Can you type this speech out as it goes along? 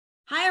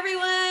Hi,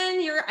 everyone.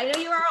 I know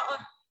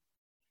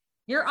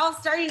you're all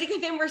starting to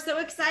come in. We're so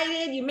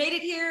excited. You made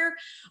it here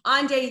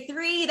on day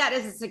 3. That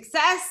is a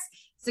success.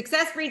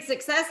 Success breeds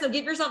success. So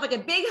give yourself like a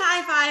big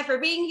high five for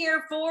being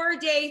here for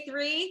day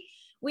 3.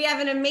 We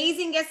have an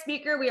amazing guest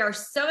speaker. We are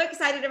so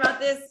excited about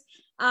this.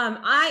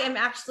 I am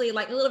actually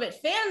like a little bit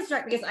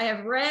fan-struck because I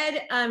have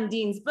read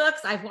Dean's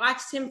books. I've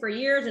watched him for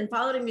years and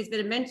followed him. He's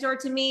been a mentor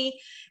to me.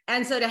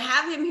 And so to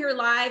have him here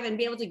live and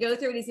be able to go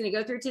through what he's going to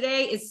go through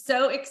today is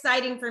so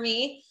exciting for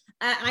me.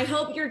 I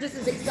hope you're just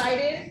as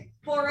excited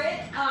for it.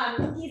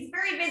 He's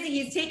very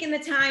busy. He's taken the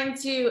time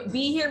to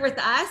be here with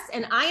us,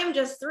 and I am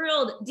just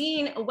thrilled.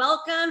 Dean,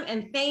 welcome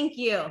and thank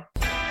you.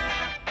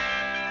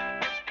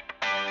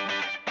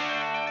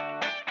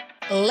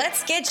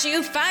 Let's get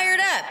you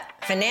fired up.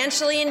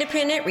 Financially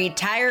independent,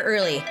 retire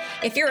early.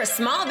 If you're a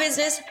small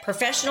business,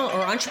 professional, or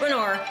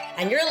entrepreneur,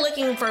 and you're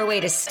looking for a way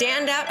to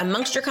stand out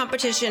amongst your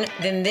competition,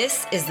 then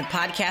this is the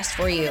podcast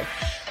for you.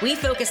 We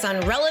focus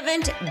on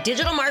relevant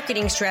digital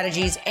marketing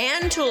strategies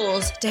and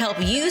tools to help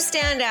you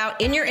stand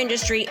out in your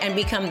industry and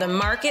become the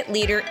market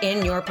leader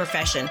in your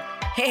profession.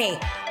 Hey,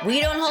 we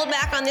don't hold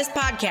back on this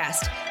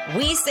podcast.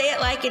 We say it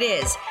like it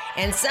is.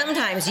 And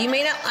sometimes you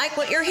may not like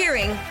what you're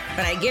hearing,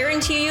 but I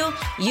guarantee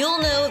you'll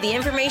know the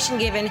information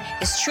given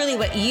is truly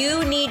what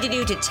you need to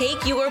do to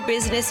take your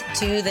business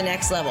to the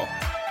next level.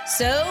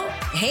 So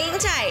hang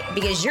tight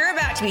because you're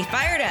about to be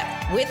fired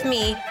up with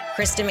me,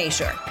 Krista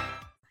Mashore.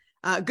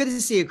 Good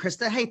to see you,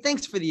 Krista. Hey,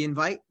 thanks for the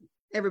invite.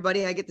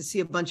 Everybody, I get to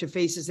see a bunch of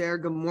faces there.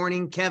 Good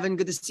morning, Kevin.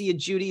 Good to see you,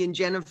 Judy and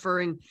Jennifer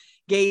and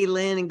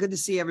Galen, and good to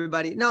see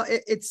everybody. No,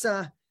 it's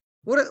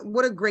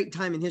what a great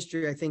time in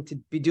history, I think, to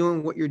be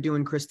doing what you're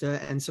doing,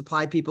 Krista, and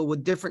supply people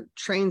with different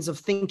trains of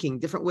thinking,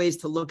 different ways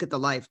to look at the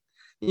life.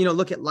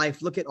 Look at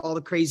life, look at all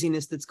the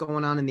craziness that's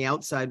going on in the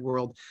outside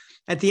world.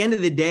 At the end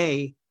of the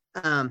day,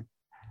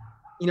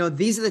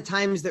 these are the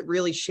times that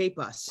really shape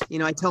us.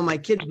 I tell my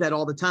kids that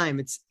all the time.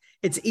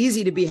 It's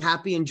easy to be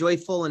happy and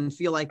joyful and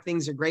feel like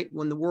things are great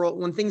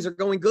when things are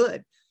going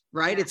good,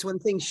 right? It's when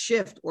things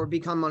shift or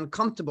become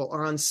uncomfortable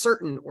or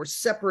uncertain or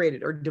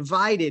separated or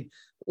divided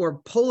or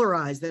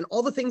polarized, and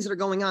all the things that are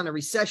going on, a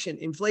recession,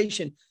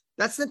 inflation.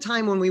 That's the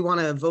time when we want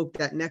to evoke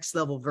that next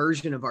level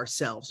version of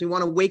ourselves. We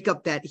want to wake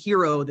up that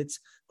hero that's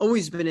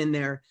always been in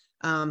there,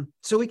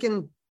 so we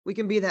can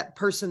be that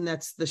person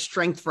that's the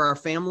strength for our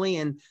family.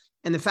 And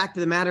the fact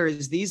of the matter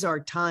is, these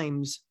are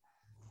times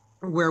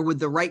where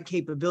with the right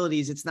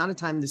capabilities, it's not a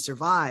time to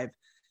survive.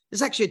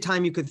 It's actually a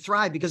time you could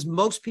thrive, because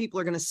most people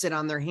are going to sit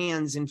on their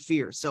hands in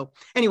fear. So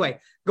anyway,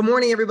 good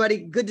morning, everybody.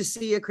 Good to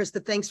see you,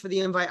 Krista. Thanks for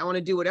the invite. I want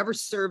to do whatever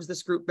serves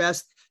this group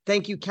best.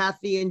 Thank you,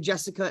 Kathy and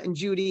Jessica and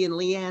Judy and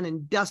Leanne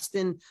and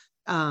Dustin,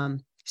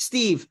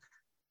 Steve.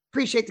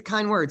 Appreciate the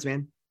kind words,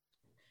 man.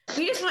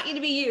 We just want you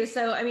to be you.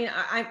 So, I mean,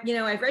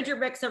 I've read your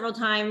book several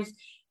times,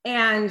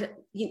 and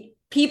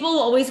people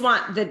always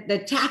want the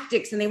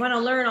tactics, and they want to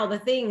learn all the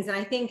things. And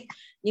I think,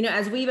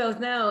 as we both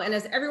know, and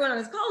as everyone on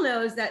this call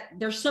knows, that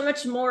there's so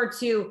much more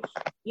to,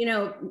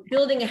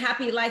 building a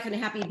happy life and a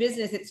happy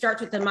business. It starts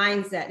with the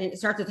mindset, and it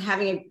starts with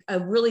having a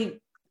really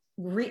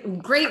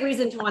great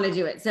reason to want to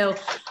do it. So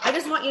I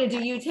just want you to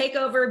do you, take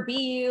over, be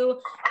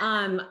you.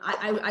 I'm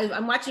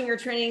watching your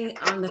training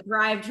on the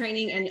Thrive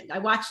training, and I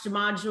watched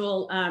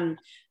module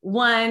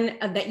 1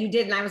 that you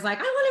did, and I was like,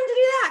 I want him to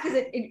do that,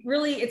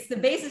 because it's the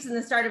basis and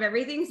the start of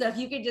everything. So if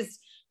you could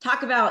just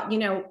talk about,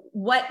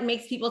 what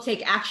makes people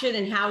take action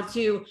and how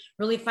to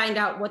really find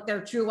out what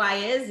their true why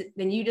is,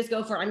 then you just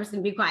go for it. I'm just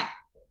going to be quiet.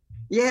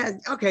 Yeah.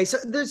 Okay. So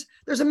there's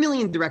a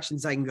million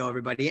directions I can go,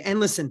 everybody. And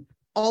listen,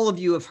 all of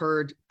you have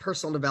heard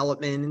personal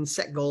development and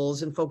set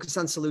goals and focus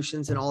on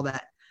solutions and all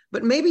that.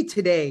 But maybe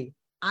today,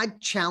 I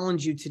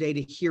challenge you today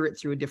to hear it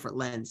through a different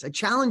lens. I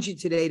challenge you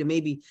today to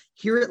maybe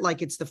hear it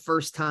like it's the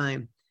first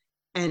time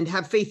and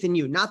have faith in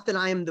you. Not that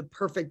I am the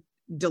perfect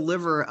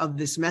deliverer of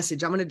this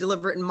message. I'm going to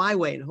deliver it in my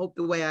way, and hope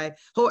the way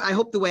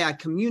I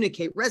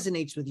communicate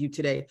resonates with you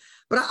today.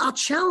 But I'll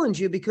challenge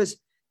you, because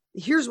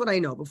here's what I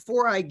know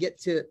before I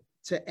get to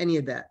any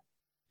of that.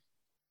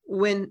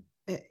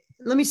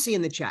 Let me see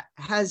in the chat,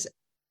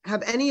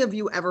 have any of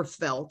you ever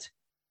felt,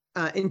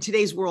 in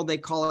today's world, they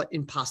call it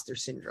imposter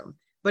syndrome,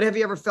 but have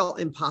you ever felt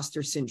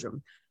imposter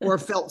syndrome, or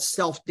felt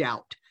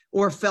self-doubt,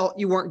 or felt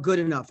you weren't good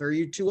enough, or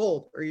you're too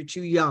old, or you're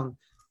too young,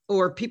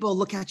 or people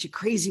look at you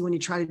crazy when you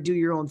try to do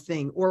your own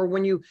thing, or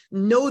when you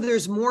know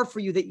there's more for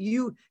you, that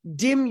you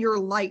dim your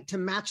light to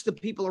match the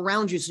people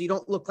around you so you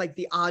don't look like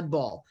the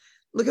oddball?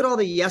 Look at all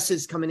the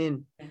yeses coming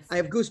in. Yes. I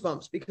have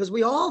goosebumps, because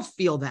we all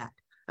feel that.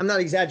 I'm not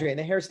exaggerating.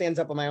 The hair stands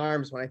up on my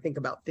arms when I think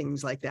about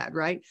things like that,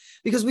 right?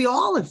 Because we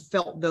all have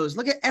felt those.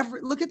 Look at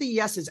the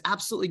yeses,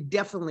 absolutely,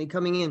 definitely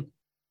coming in.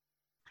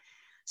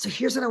 So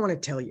here's what I want to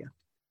tell you.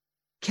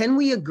 Can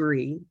we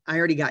agree? I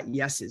already got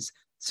yeses,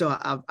 so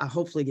I'll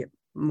hopefully get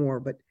more,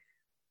 but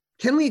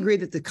can we agree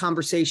that the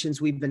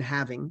conversations we've been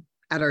having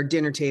at our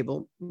dinner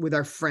table with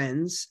our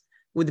friends,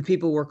 with the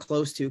people we're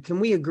close to, can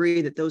we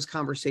agree that those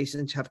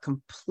conversations have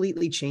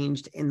completely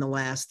changed in the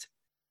last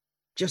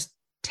just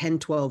 10,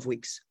 12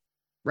 weeks,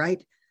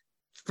 right?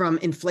 From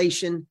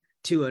inflation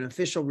to an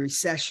official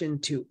recession,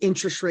 to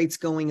interest rates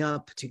going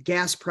up, to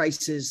gas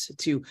prices,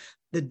 to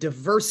the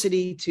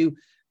diversity, to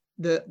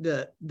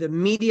the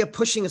media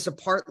pushing us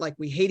apart like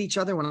we hate each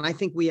other, when I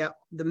think the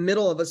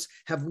middle of us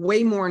have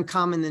way more in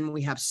common than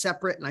we have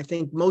separate. And I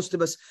think most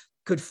of us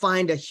could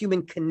find a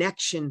human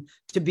connection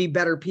to be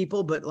better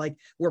people, but like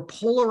we're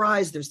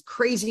polarized. There's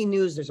crazy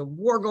news. There's a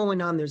war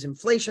going on. There's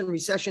inflation,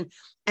 recession.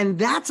 And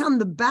that's on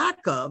the back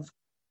of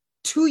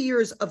 2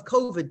 years of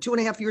COVID,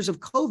 2.5 years of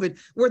COVID,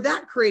 where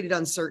that created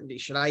uncertainty.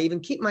 Should I even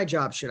keep my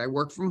job? Should I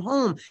work from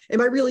home? Am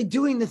I really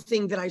doing the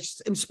thing that I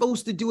am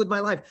supposed to do with my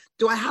life?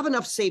 Do I have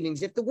enough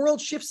savings? If the world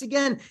shifts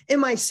again,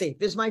 am I safe?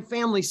 Is my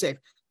family safe?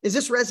 Is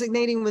this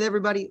resonating with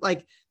everybody?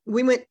 Like,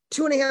 we went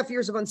 2.5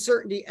 years of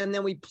uncertainty, and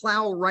then we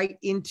plow right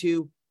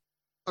into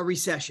a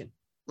recession.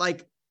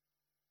 Like,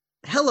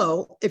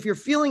 hello, if you're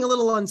feeling a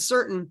little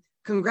uncertain,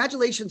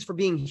 congratulations for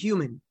being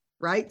human,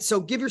 right?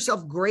 So give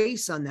yourself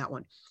grace on that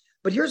one.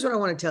 But here's what I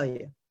want to tell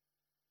you.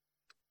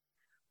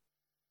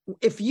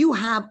 If you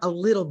have a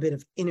little bit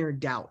of inner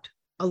doubt,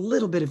 a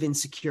little bit of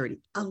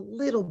insecurity, a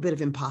little bit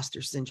of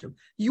imposter syndrome,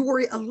 you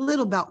worry a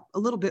little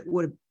bit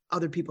what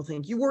other people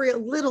think. You worry a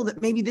little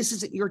that maybe this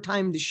isn't your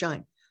time to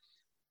shine.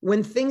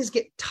 When things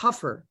get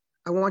tougher,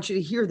 I want you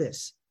to hear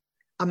this.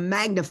 A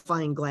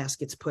magnifying glass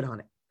gets put on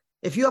it.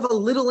 If you have a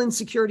little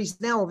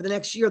insecurities now, over the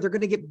next year, they're going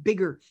to get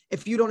bigger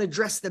if you don't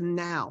address them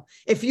now.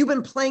 If you've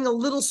been playing a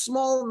little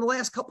small in the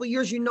last couple of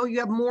years, you know you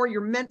have more, you're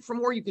meant for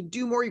more, you could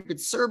do more, you could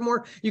serve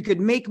more, you could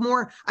make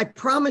more. I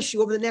promise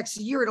you, over the next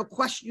year, it'll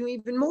question you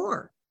even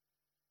more.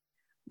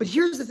 But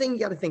here's the thing you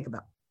got to think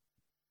about.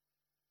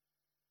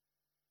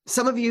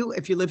 Some of you,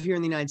 if you live here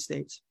in the United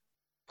States,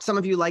 some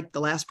of you like the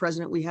last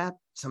president we had,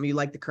 some of you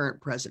like the current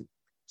president.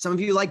 Some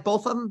of you like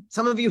both of them,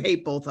 some of you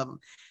hate both of them.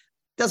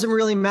 Doesn't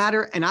really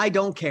matter, and I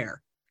don't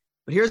care.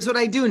 But here's what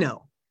I do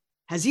know.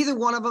 Has either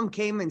one of them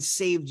came and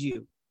saved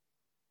you?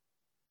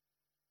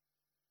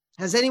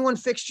 Has anyone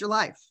fixed your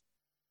life?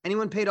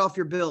 Anyone paid off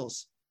your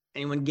bills?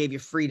 Anyone gave you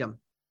freedom?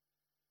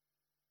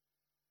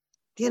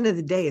 At the end of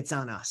the day, it's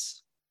on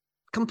us.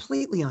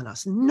 Completely on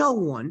us. No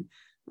one,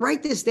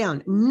 write this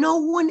down, no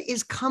one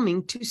is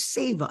coming to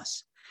save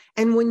us.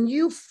 And when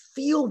you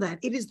feel that,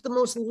 it is the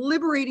most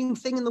liberating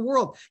thing in the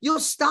world. You'll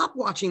stop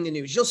watching the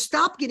news. You'll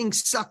stop getting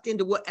sucked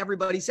into what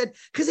everybody said,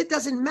 because it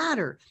doesn't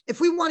matter.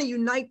 If we want to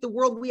unite the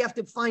world, we have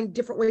to find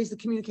different ways to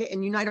communicate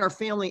and unite our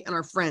family and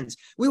our friends.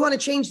 We want to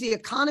change the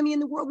economy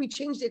in the world. We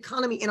change the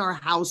economy in our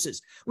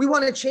houses. We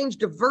want to change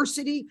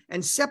diversity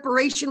and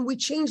separation. We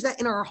change that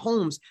in our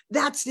homes.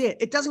 That's it.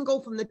 It doesn't go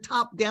from the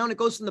top down. It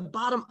goes from the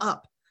bottom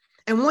up.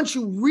 And once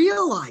you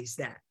realize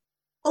that,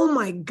 oh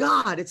my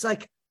God, it's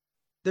like,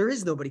 there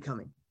is nobody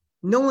coming.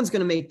 No one's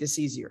going to make this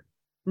easier.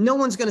 No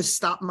one's going to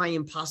stop my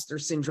imposter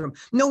syndrome.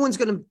 No one's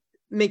going to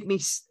make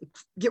me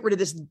get rid of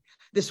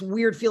this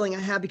weird feeling I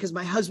have because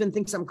my husband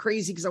thinks I'm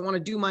crazy because I want to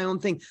do my own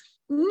thing.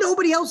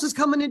 Nobody else is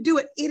coming to do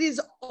it. It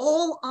is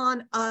all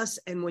on us.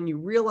 And when you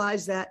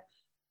realize that,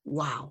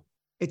 wow,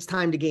 it's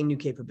time to gain new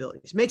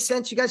capabilities. Makes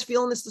sense? You guys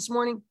feeling this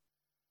morning?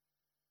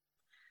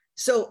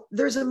 So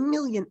there's a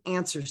million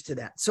answers to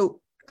that. So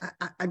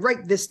I'd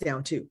write this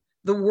down too.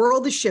 The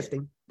world is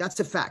shifting. That's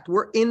a fact.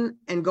 We're in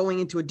and going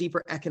into a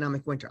deeper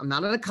economic winter. I'm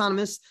not an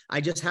economist. I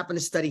just happen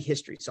to study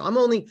history. So I'm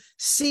only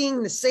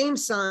seeing the same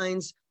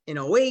signs in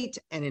 2008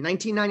 and in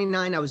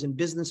 1999. I was in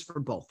business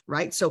for both,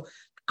 right? So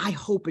I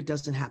hope it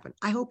doesn't happen.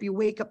 I hope you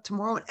wake up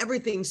tomorrow and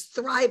everything's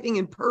thriving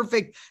and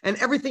perfect and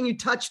everything you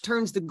touch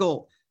turns to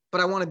gold.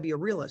 But I want to be a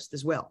realist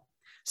as well.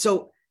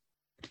 So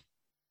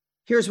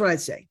here's what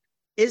I'd say.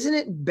 Isn't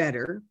it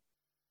better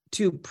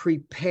to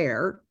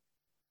prepare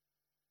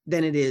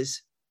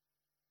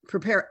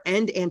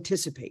and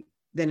anticipate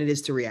than it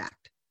is to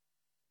react?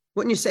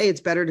 Wouldn't you say it's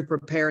better to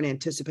prepare and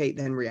anticipate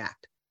than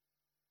react?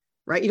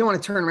 Right? You don't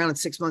want to turn around in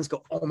 6 months and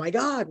go, oh my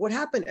God, what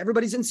happened?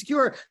 Everybody's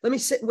insecure. Let me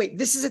sit. Wait,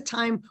 this is a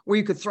time where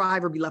you could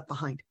thrive or be left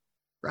behind,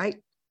 right?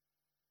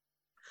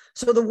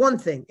 So the one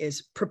thing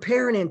is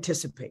prepare and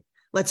anticipate.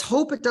 Let's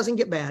hope it doesn't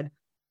get bad.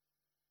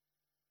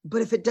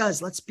 But if it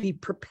does, let's be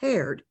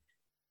prepared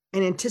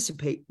and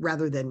anticipate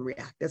rather than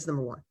react. That's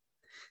number one.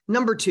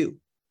 Number two,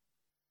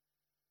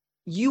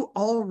 you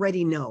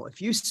already know,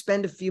 if you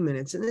spend a few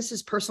minutes, and this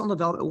is personal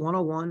development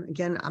 101.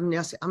 Again, I'm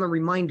a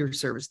reminder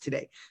service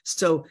today.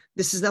 So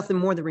this is nothing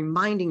more than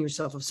reminding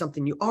yourself of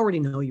something you already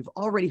know, you've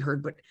already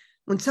heard. But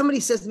when somebody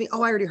says to me,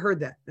 oh, I already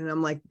heard that. And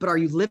I'm like, but are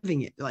you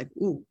living it? They're like,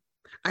 ooh,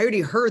 I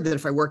already heard that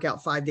if I work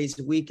out 5 days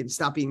a week and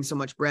stop eating so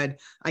much bread,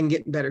 I can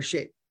get in better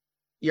shape.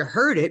 You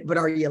heard it, but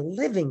are you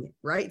living it,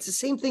 right? It's the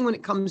same thing when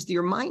it comes to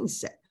your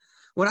mindset.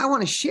 What I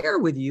want to share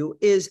with you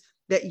is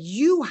that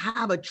you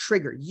have a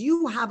trigger.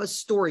 You have a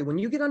story. When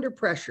you get under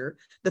pressure,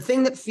 the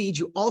thing that feeds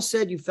you, all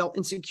said you felt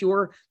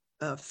insecure,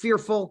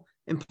 fearful,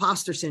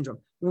 imposter syndrome.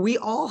 We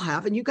all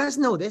have, and you guys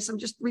know this. I'm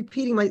just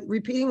repeating what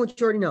you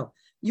already know.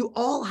 You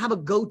all have a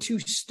go-to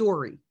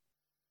story.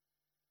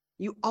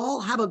 You all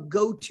have a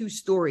go-to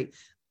story.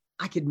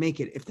 I could make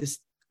it if this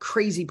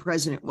crazy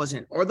president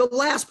wasn't, or the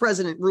last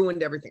president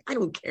ruined everything. I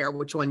don't care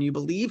which one you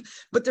believe,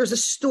 but there's a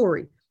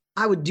story.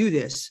 I would do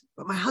this,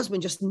 but my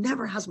husband just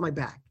never has my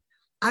back.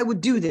 I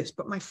would do this,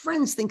 but my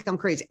friends think I'm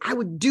crazy. I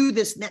would do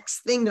this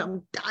next thing that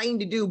I'm dying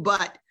to do,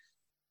 but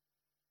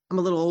I'm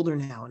a little older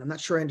now and I'm not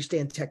sure I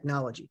understand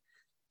technology.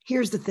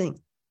 Here's the thing.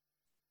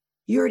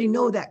 You already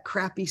know that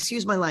crappy,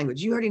 excuse my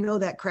language, you already know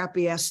that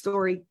crappy ass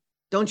story.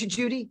 Don't you,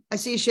 Judy? I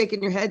see you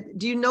shaking your head.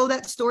 Do you know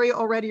that story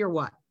already or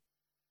what?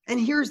 And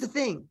here's the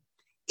thing.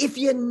 If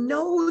you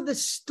know the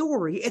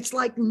story, it's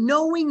like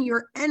knowing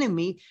your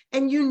enemy,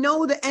 and you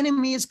know the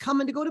enemy is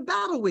coming to go to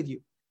battle with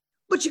you.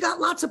 But you got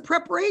lots of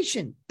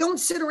preparation. Don't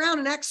sit around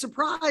and act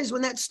surprised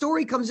when that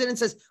story comes in and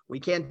says, we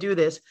can't do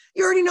this.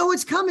 You already know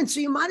it's coming.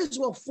 So you might as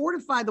well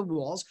fortify the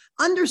walls,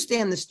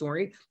 understand the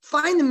story,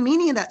 find the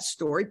meaning of that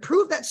story,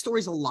 prove that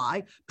story's a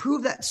lie,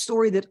 prove that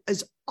story that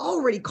has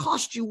already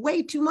cost you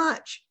way too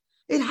much.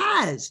 It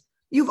has.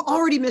 You've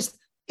already missed.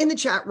 In the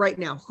chat right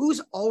now,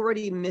 who's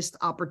already missed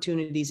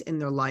opportunities in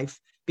their life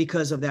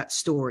because of that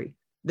story?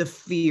 The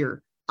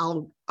fear.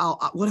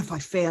 What if I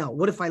fail?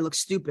 What if I look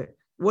stupid?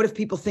 What if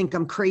people think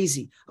I'm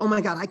crazy? Oh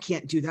my God, I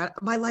can't do that.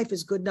 My life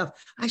is good enough.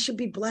 I should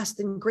be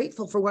blessed and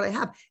grateful for what I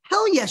have.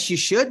 Hell yes, you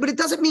should, but it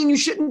doesn't mean you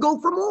shouldn't go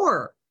for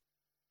more,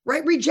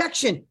 right?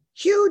 Rejection,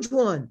 huge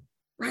one,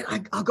 right?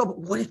 I'll go, but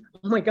what if,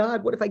 oh my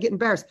God, what if I get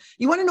embarrassed?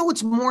 You want to know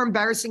what's more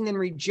embarrassing than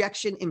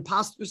rejection,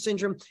 imposter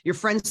syndrome, your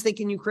friends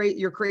thinking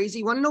you're crazy?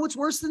 You want to know what's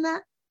worse than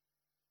that?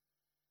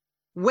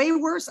 Way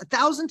worse,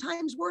 1,000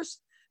 times worse.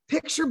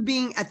 Picture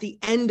being at the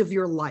end of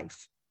your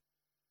life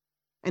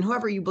and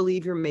whoever you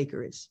believe your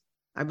maker is.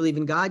 I believe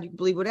in God. You can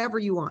believe whatever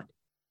you want.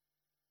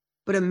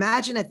 But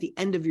imagine at the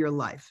end of your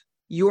life,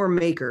 your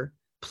maker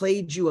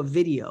played you a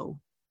video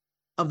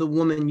of the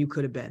woman you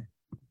could have been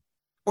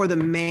or the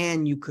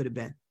man you could have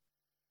been.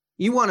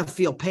 You want to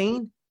feel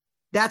pain?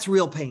 That's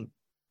real pain.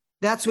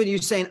 That's when you're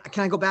saying,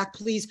 can I go back,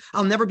 please?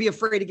 I'll never be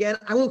afraid again.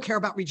 I won't care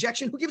about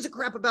rejection. Who gives a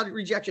crap about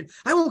rejection?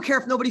 I won't care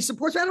if nobody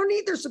supports me. I don't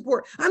need their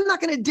support. I'm not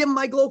going to dim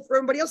my glow for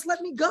everybody else. Let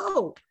me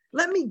go.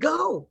 Let me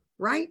go,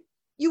 right?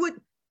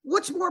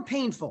 What's more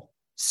painful?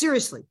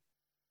 Seriously,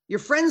 your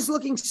friends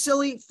looking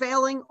silly,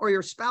 failing, or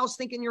your spouse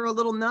thinking you're a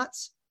little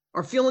nuts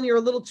or feeling you're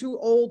a little too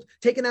old,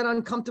 taking that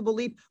uncomfortable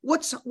leap.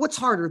 What's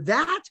harder,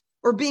 that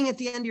or being at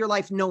the end of your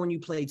life knowing you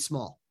played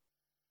small?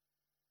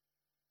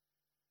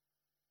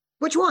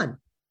 Which one?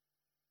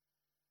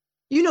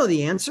 You know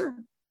the answer.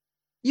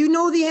 You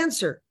know the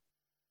answer.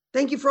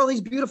 Thank you for all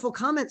these beautiful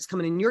comments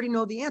coming in. You already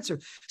know the answer.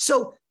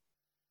 So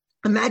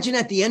imagine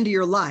at the end of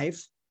your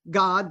life,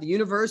 God, the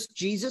universe,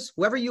 Jesus,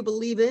 whoever you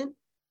believe in,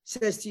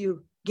 says to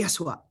you,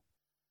 guess what?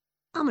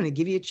 I'm going to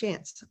give you a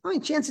chance. I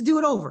mean, a chance to do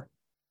it over.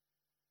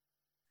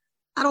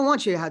 I don't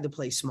want you to have to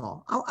play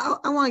small.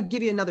 I want to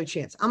give you another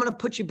chance. I'm going to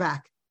put you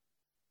back.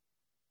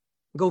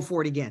 Go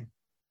for it again.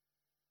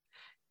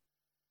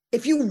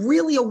 If you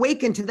really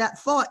awaken to that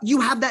thought,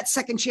 you have that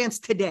second chance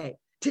today.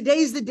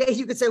 Today's the day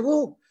you could say,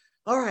 whoa,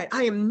 all right,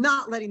 I am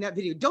not letting that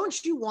video.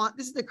 Don't you want,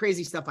 this is the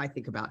crazy stuff I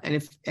think about.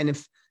 And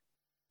if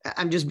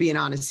I'm just being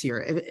honest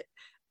here,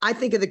 I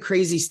think of the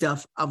crazy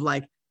stuff of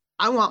like,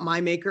 I want my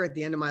maker at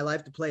the end of my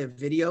life to play a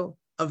video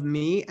of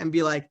me and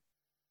be like,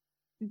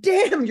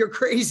 damn, you're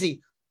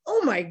crazy.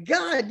 Oh my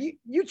God,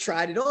 you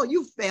tried it all.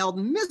 You failed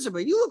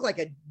miserably. You look like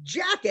a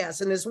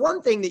jackass in this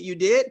one thing that you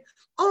did.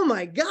 Oh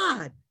my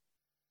God.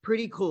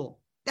 Pretty cool.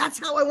 That's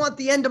how I want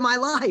the end of my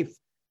life.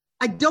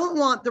 I don't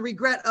want the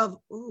regret of,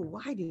 oh,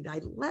 why did I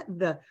let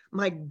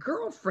my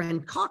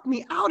girlfriend cock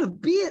me out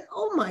of being,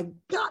 oh my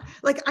God.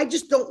 Like, I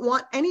just don't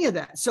want any of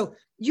that. So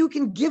you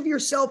can give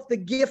yourself the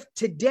gift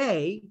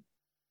today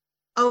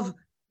of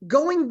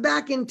going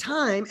back in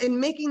time and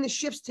making the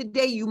shifts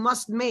today you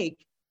must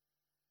make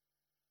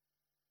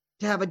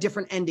to have a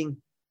different ending.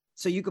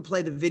 So you could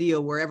play the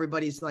video where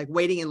everybody's like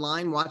waiting in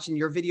line, watching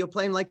your video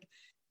playing like,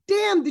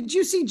 damn, did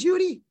you see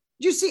Judy?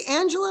 Did you see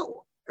Angela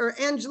or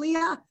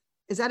Angelia?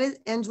 Is that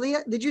it?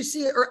 Angelia? Did you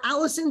see it? Or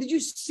Allison? Did you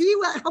see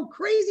how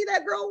crazy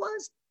that girl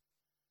was?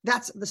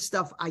 That's the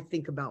stuff I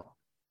think about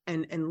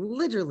and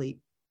literally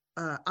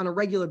on a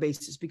regular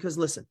basis, because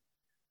listen,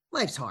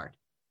 life's hard.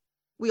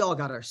 We all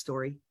got our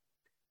story.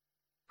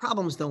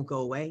 Problems don't go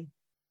away.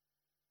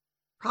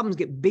 Problems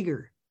get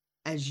bigger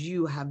as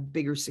you have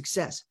bigger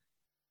success.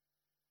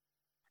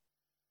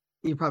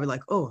 You're probably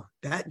like, oh,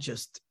 that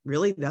just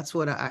really, that's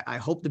what I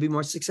hope to be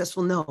more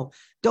successful. No,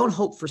 don't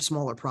hope for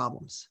smaller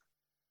problems.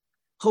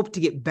 Hope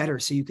to get better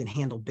so you can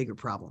handle bigger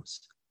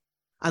problems.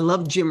 I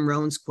love Jim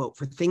Rohn's quote,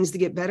 for things to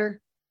get better.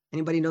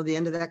 Anybody know the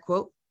end of that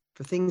quote?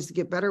 For things to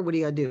get better, what do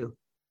you got to do?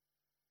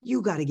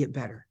 You got to get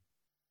better,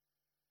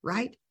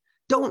 right?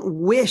 Don't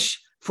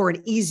wish for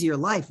an easier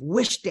life.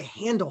 Wish to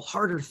handle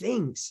harder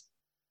things.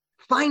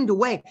 Find a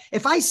way.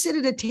 If I sit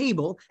at a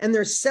table and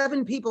there's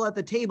 7 people at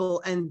the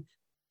table and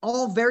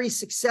all very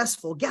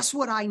successful, guess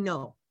what I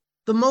know?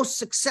 The most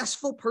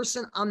successful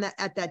person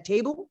at that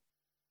table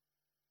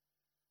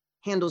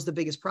handles the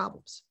biggest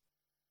problems.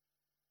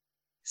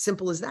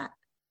 Simple as that,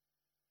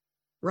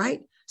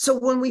 right? So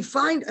when we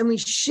find and we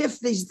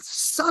shift these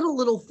subtle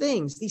little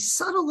things, these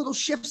subtle little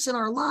shifts in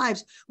our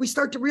lives, we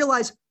start to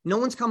realize no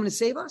one's coming to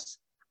save us.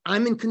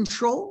 I'm in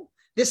control.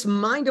 This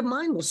mind of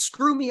mine will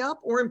screw me up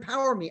or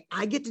empower me.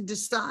 I get to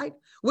decide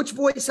which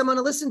voice I'm going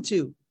to listen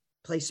to.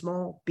 Play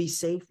small, be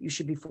safe, you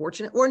should be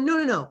fortunate. Or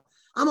no.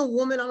 I'm a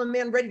woman, I'm a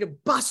man ready to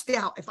bust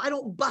out. If I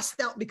don't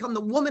bust out, become the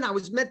woman I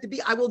was meant to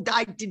be, I will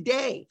die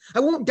today.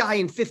 I won't die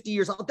in 50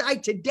 years. I'll die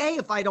today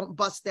if I don't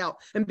bust out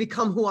and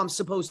become who I'm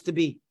supposed to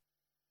be.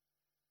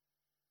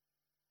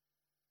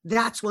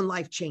 That's when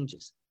life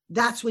changes.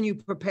 That's when you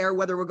prepare,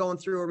 whether we're going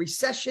through a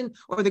recession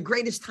or the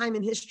greatest time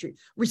in history.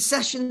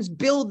 Recessions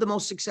build the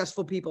most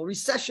successful people.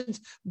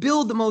 Recessions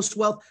build the most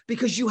wealth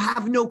because you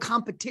have no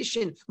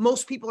competition.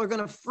 Most people are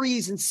going to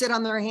freeze and sit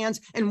on their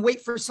hands and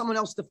wait for someone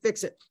else to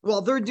fix it.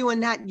 While they're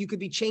doing that, you could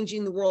be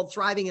changing the world,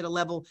 thriving at a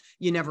level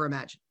you never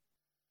imagined.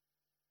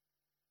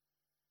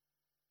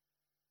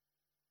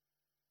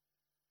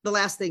 The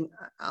last thing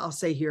I'll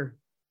say here,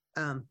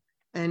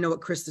 and I know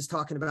what Chris is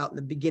talking about in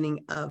the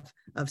beginning of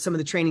some of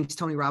the trainings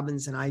Tony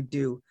Robbins and I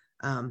do.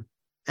 And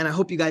I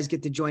hope you guys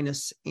get to join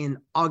us in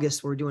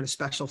August. We're doing a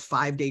special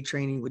 5-day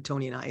training with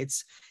Tony and I.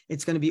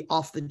 It's going to be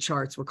off the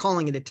charts. We're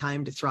calling it a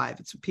time to thrive.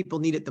 It's people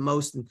need it the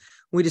most. And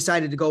we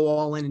decided to go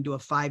all in and do a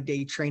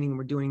 5-day training.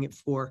 We're doing it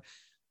for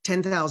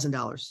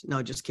 $10,000.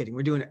 No, just kidding.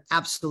 We're doing it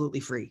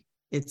absolutely free.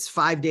 It's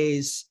 5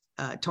 days.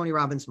 Tony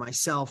Robbins,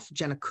 myself,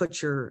 Jenna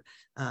Kutcher,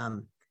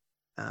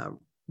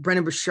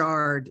 Brennan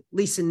Burchard,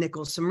 Lisa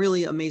Nichols, some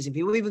really amazing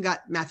people. We even got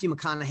Matthew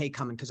McConaughey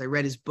coming because I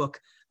read his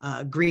book,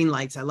 Green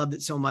Lights. I loved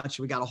it so much.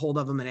 We got a hold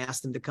of him and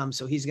asked him to come.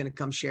 So he's going to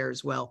come share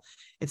as well.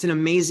 It's an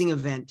amazing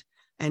event.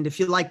 And if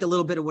you liked a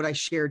little bit of what I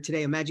shared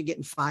today, imagine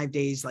getting 5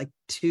 days, like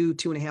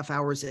 2.5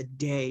 hours a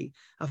day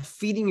of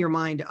feeding your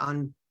mind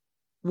on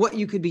what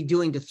you could be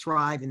doing to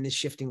thrive in this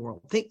shifting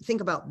world.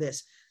 Think about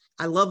this.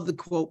 I love the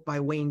quote by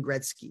Wayne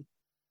Gretzky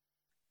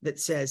that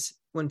says,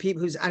 when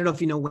people I don't know if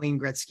you know Wayne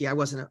Gretzky,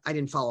 I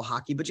didn't follow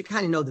hockey, but you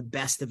kind of know the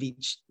best of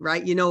each,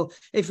 right? You know,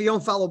 if you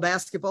don't follow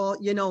basketball,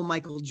 you know,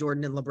 Michael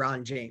Jordan and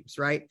LeBron James,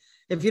 right?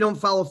 If you don't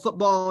follow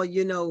football,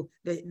 you know,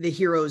 the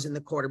heroes and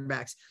the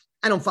quarterbacks.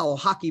 I don't follow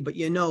hockey, but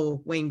you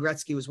know, Wayne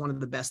Gretzky was one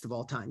of the best of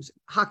all times.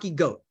 Hockey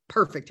GOAT.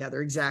 Perfect,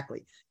 Heather.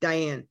 Exactly.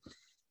 Diane.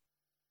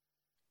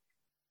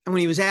 And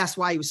when he was asked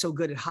why he was so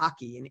good at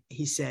hockey, and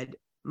he said,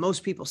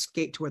 most people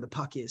skate to where the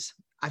puck is.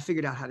 I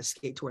figured out how to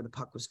skate to where the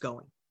puck was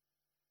going.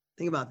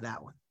 Think about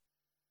that one.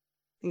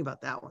 Think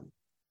about that one.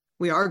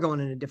 We are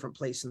going in a different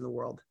place in the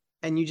world,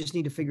 and you just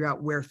need to figure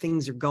out where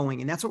things are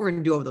going. And that's what we're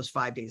going to do over those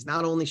 5 days.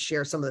 Not only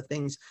share some of the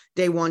things,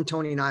 day one,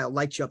 Tony and I will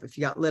light you up if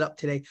you got lit up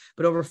today,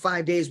 but over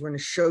 5 days, we're going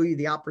to show you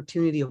the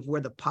opportunity of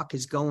where the puck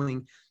is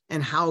going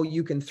and how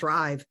you can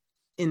thrive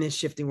in this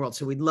shifting world.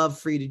 So we'd love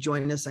for you to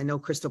join us. I know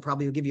Crystal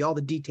probably will give you all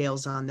the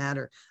details on that,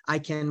 or I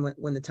can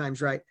when the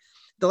time's right.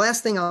 The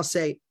last thing I'll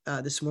say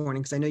this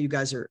morning, because I know you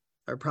guys are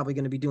probably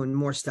going to be doing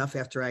more stuff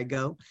after I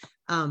go,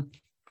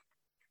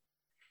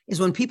 is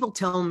when people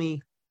tell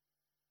me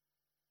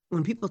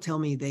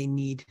they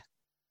need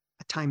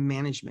a time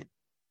management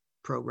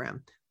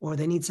program, or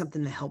they need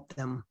something to help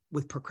them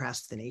with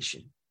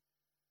procrastination,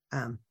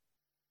 or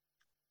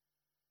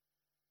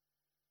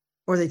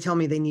they tell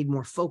me they need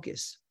more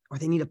focus, or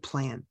they need a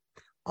plan.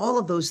 All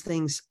of those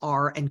things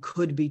are and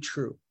could be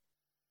true.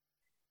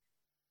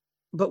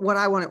 But what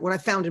I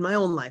found in my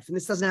own life, and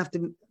this doesn't have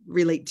to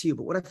relate to you,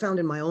 but what I found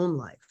in my own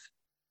life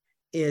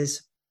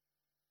is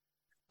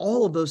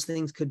all of those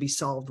things could be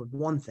solved with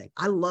one thing.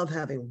 I love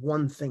having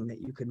one thing that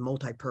you could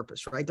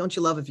multi-purpose, right? Don't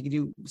you love if you could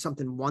do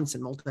something once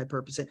and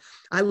multi-purpose it?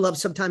 I love,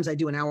 sometimes I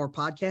do an hour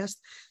podcast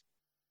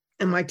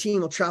and my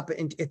team will chop it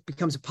and it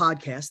becomes a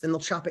podcast, then they'll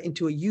chop it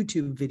into a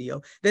YouTube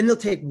video. Then they'll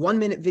take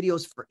 1-minute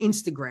videos for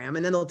Instagram,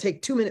 and then they'll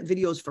take 2-minute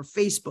videos for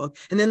Facebook.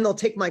 And then they'll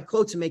take my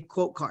quotes and make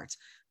quote cards.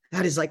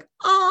 That is like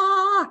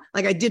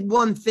I did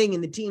one thing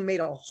and the team made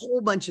a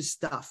whole bunch of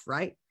stuff,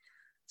 right?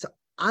 So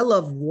I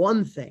love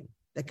one thing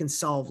that can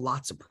solve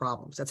lots of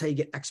problems. That's how you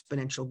get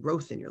exponential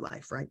growth in your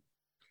life, right?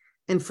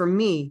 And for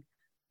me,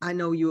 I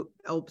know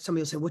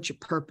somebody will say, what's your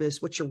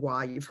purpose? What's your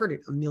why? You've heard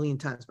it a million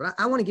times, but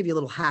I want to give you a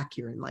little hack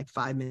here in like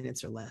 5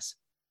 minutes or less.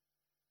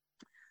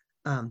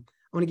 I want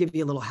to give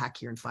you a little hack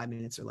here in 5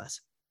 minutes or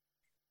less.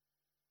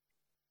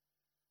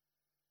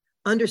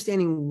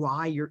 Understanding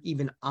why you're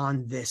even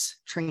on this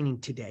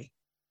training today.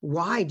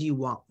 Why do you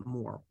want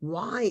more?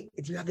 Why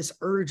do you have this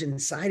urge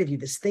inside of you,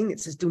 this thing that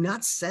says, do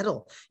not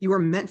settle. You are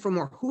meant for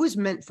more. Who is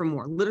meant for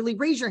more? Literally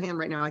raise your hand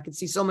right now. I can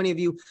see so many of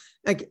you,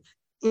 like,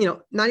 you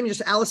know, not even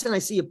just Allison. I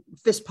see you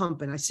fist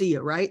pumping. I see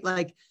you, right?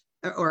 Like,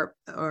 or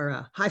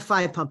high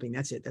five pumping.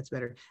 That's it. That's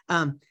better.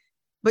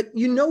 But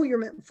you know, you're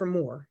meant for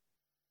more,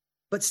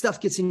 but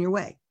stuff gets in your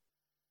way.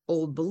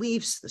 Old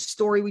beliefs, the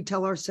story we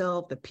tell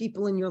ourselves, the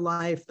people in your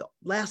life, the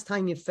last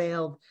time you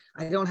failed,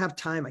 I don't have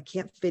time, I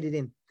can't fit it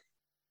in.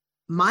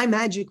 My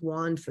magic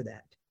wand for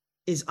that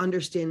is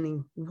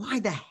understanding why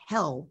the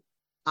hell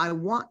I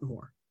want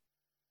more.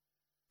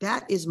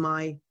 That is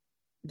my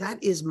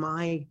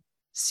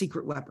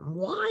secret weapon.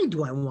 Why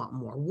do I want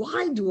more?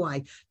 Why do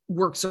I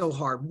work so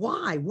hard?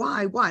 Why?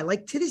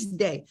 Like to this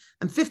day,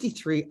 I'm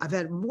 53. I've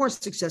had more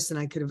success than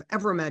I could have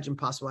ever imagined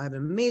possible. I have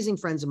amazing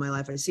friends in my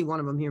life. I see one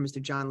of them here,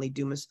 Mr. John Lee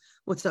Dumas.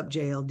 What's up,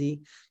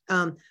 JLD?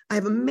 I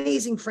have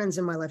amazing friends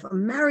in my life.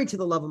 I'm married to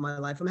the love of my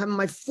life. I'm having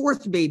my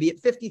fourth baby at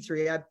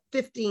 53. I have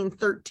 15,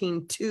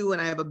 13, 2,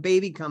 and I have a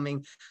baby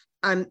coming.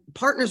 I'm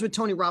partners with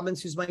Tony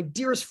Robbins, who's my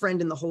dearest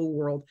friend in the whole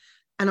world.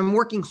 And I'm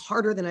working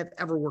harder than I've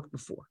ever worked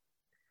before.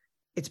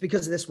 It's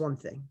because of this one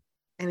thing.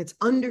 And it's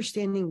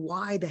understanding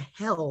why the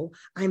hell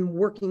I'm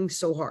working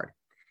so hard.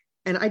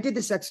 And I did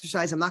this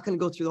exercise. I'm not going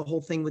to go through the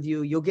whole thing with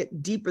you. You'll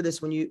get deeper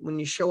this when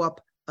you show up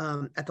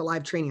at the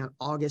live training on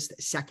August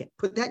 2nd.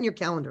 Put that in your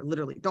calendar,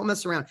 literally. Don't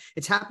mess around.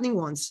 It's happening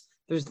once.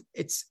 And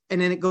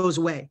then it goes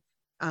away.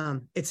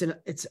 It's a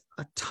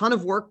ton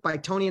of work by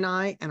Tony and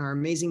I and our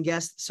amazing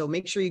guests. So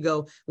make sure you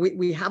go.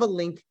 We have a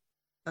link.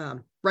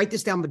 Write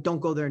this down, but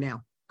don't go there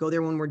now. Go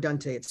there when we're done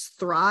today. It's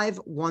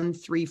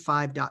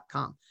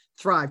thrive135.com.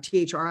 Thrive,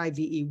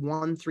 THRIVE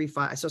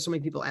 135. I saw so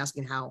many people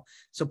asking how.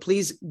 So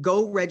please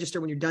go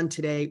register when you're done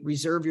today.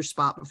 Reserve your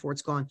spot before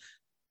it's gone.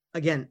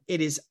 Again, it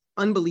is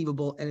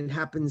unbelievable, and it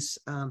happens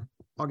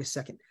August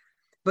 2nd.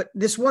 But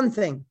this one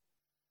thing,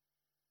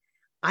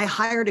 I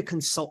hired a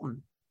consultant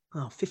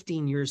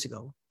 15 years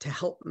ago to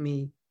help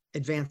me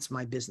advance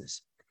my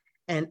business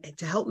and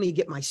to help me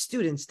get my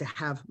students to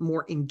have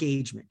more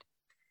engagement.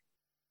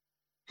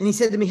 And he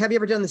said to me, have you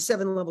ever done the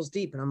 7 levels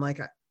deep? And I'm like,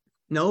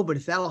 no, but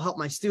if that'll help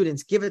my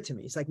students, give it to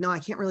me. He's like, no, I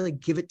can't really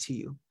give it to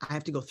you. I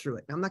have to go through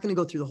it. Now, I'm not going to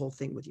go through the whole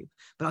thing with you,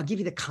 but I'll give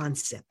you the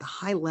concept. The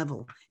high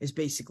level is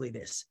basically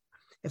this.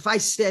 If I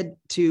said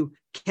to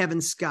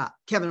Kevin Scott,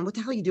 Kevin, what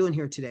the hell are you doing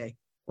here today?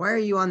 Why are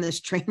you on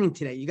this training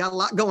today? You got a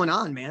lot going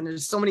on, man.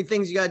 There's so many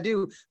things you got to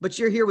do, but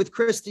you're here with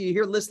Krista. You're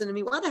here listening to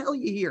me. Why the hell are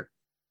you here?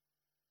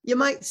 You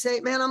might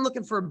say, man, I'm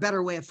looking for a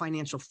better way of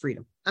financial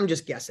freedom. I'm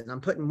just guessing. I'm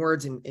putting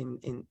words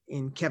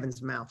in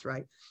Kevin's mouth,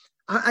 right?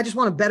 I just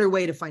want a better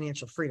way to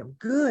financial freedom.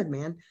 Good,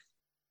 man.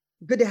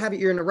 Good to have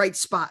you. You're in the right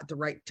spot at the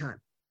right time.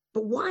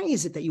 But why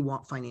is it that you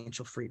want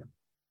financial freedom?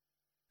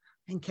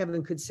 And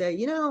Kevin could say,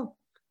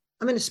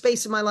 I'm in a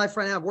space in my life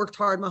right now. I've worked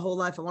hard my whole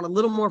life. I want a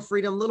little more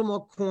freedom, a little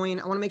more coin.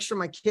 I want to make sure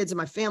my kids and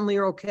my family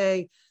are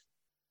okay.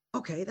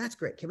 Okay, that's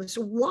great, Kevin.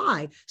 So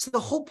why? So the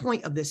whole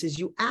point of this is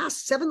you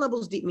ask, 7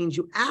 levels deep means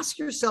you ask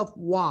yourself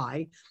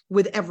why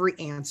with every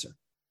answer.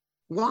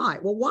 Why?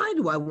 Well, why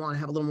do I want to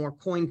have a little more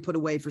coin put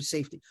away for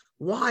safety?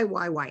 Why?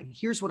 And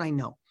here's what I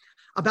know.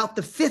 About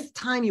the 5th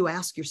time you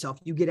ask yourself,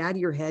 you get out of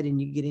your head and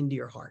you get into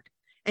your heart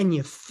and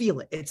you feel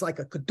it. It's like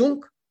a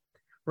kadunk,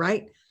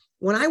 right?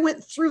 When I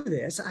went through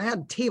this, I had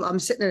a table. I'm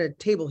sitting at a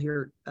table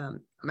here.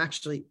 I'm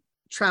actually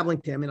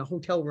traveling to them in a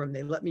hotel room.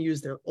 They let me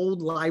use their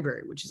old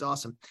library, which is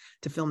awesome,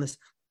 to film this.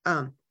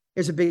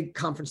 There's a big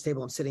conference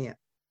table I'm sitting at.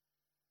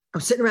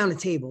 I'm sitting around the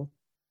table.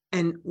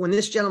 And when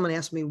this gentleman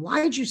asked me,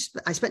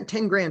 I spent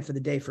 10 grand for the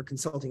day for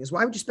consulting.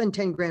 Why would you spend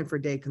 10 grand for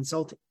a day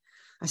consulting?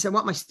 I said, I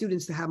want my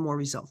students to have more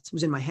results. It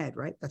was in my head,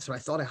 right? That's what I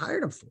thought I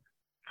hired him for.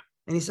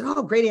 And he said,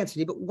 oh, great answer,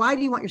 Dee, but why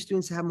do you want your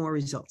students to have more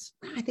results?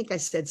 I think I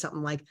said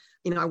something like,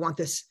 I want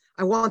this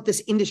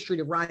industry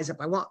to rise up.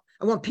 I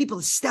want people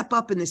to step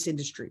up in this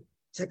industry.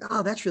 It's like,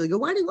 oh, that's really good.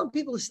 Why do you want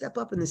people to step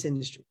up in this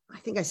industry? I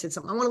think I said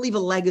something. I want to leave a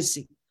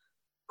legacy.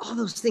 All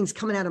those things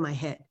coming out of my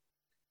head.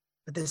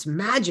 But this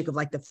magic of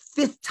like the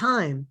 5th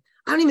time,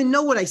 I don't even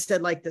know what I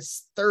said like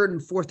this 3rd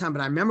and 4th time,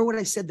 but I remember what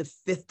I said the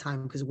 5th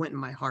time because it went in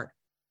my heart.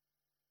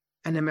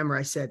 And I remember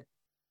I said,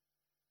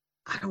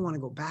 I don't want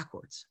to go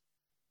backwards.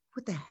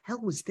 What the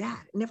hell was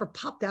that? It never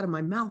popped out of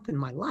my mouth in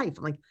my life.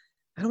 I'm like,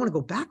 I don't want to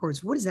go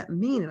backwards. What does that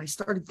mean? And I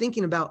started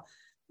thinking about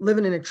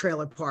living in a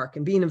trailer park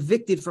and being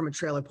evicted from a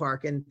trailer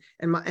park and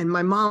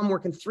my mom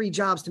working 3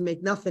 jobs to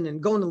make nothing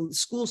and going to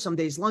school some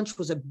days. Lunch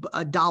was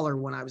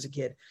 $1 when I was a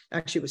kid.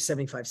 Actually, it was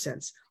 75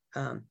 cents.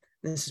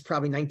 This is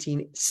probably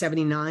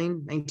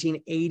 1979,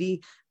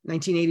 1980,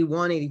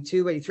 1981,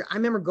 82, 83. I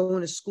remember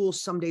going to school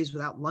some days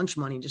without lunch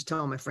money and just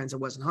telling my friends I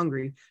wasn't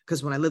hungry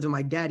because when I lived with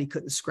my dad, he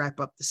couldn't scrap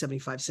up the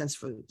 75 cents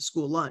for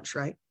school lunch,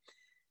 right?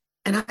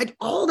 And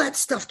all that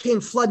stuff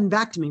came flooding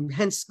back to me,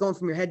 hence going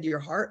from your head to your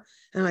heart.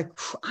 And I'm like,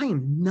 I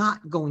am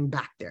not going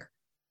back there.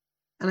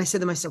 And I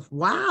said to myself,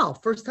 wow,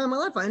 first time in my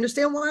life, I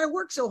understand why I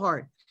work so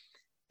hard.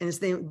 And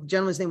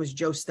gentleman's name was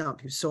Joe Stump.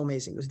 He was so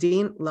amazing. He goes,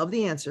 Dean, love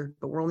the answer,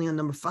 but we're only on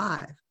number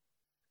 5.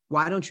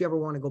 Why don't you ever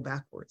want to go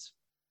backwards?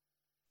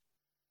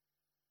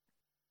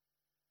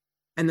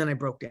 And then I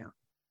broke down.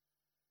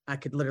 I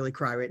could literally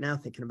cry right now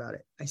thinking about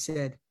it. I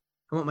said,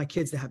 I want my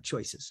kids to have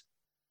choices.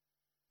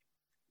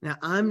 Now,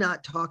 I'm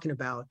not talking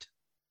about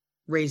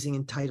raising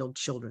entitled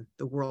children.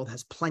 The world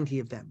has plenty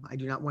of them. I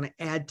do not want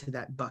to add to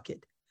that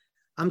bucket.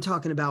 I'm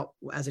talking about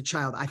as a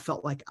child, I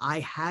felt like I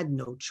had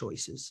no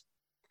choices.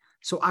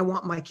 So I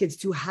want my kids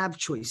to have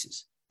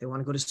choices. They want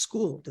to go to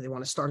school. Do they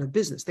want to start a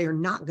business? They are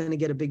not going to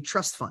get a big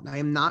trust fund. I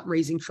am not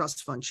raising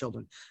trust fund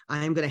children.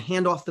 I am going to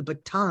hand off the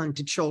baton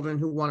to children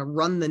who want to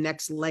run the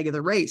next leg of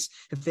the race.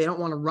 If they don't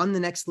want to run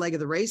the next leg of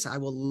the race, I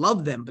will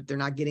love them, but they're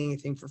not getting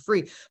anything for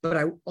free.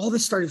 But all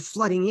this started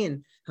flooding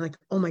in. I'm like,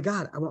 oh my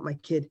God, I want my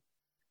kids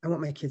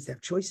to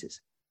have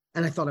choices.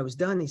 And I thought I was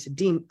done. He said,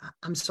 Dean,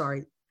 I'm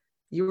sorry.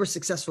 You were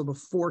successful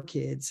before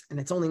kids, and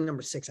it's only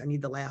number 6. I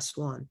need the last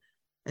one.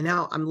 And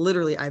now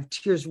I have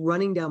tears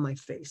running down my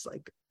face.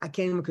 Like I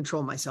can't even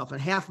control myself.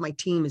 And half my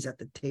team is at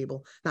the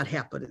table, not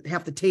half, but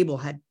half the table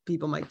had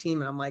people on my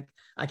team. And I'm like,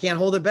 I can't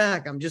hold it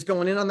back. I'm just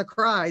going in on the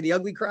cry. The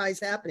ugly cry is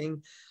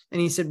happening.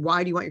 And he said,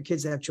 why do you want your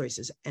kids to have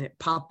choices? And it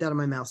popped out of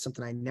my mouth,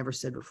 something I never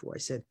said before. I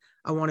said,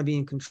 I want to be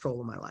in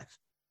control of my life.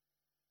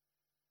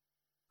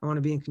 I want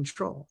to be in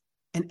control.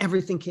 And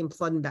everything came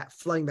flooding back.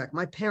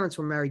 My parents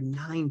were married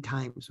 9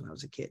 times when I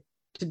was a kid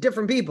to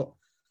different people.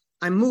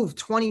 I moved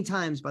 20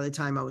 times by the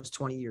time I was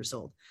 20 years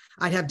old.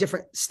 I'd have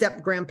different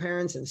step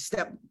grandparents and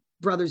step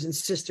brothers and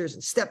sisters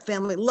and step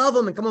family. Love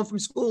them, and come home from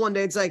school one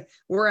day. It's like,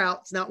 we're out.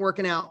 It's not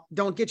working out.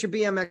 Don't get your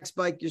BMX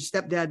bike. Your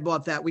stepdad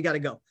bought that. We got to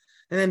go.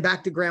 And then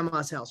back to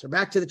grandma's house or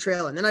back to the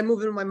trailer. And then I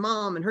moved in with my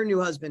mom and her new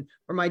husband,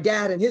 or my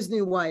dad and his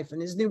new wife. And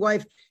his new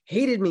wife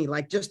hated me,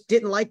 like just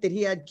didn't like that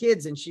he had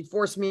kids. And she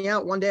forced me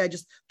out. One day I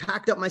just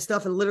packed up my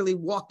stuff and literally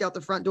walked out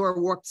the front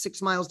door, walked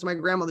 6 miles to my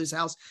grandmother's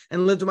house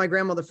and lived with my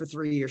grandmother for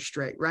 3 years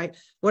straight, right?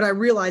 What I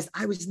realized,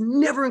 I was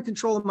never in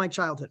control of my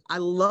childhood. I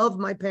loved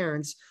my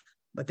parents,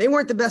 but they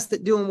weren't the best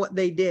at doing what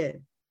they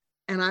did.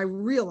 And I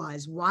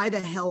realized why the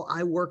hell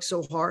I work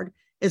so hard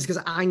is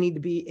because I need to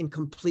be in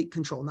complete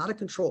control, not a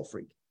control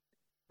freak.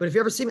 But if you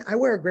ever see me, I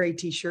wear a gray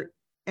t-shirt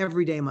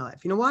every day of my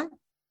life. You know why?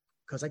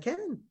 Because I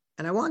can,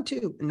 and I want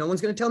to, and no one's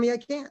going to tell me I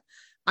can't.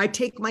 I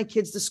take my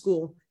kids to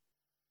school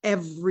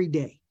every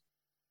day.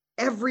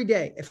 Every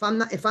day. If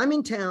I'm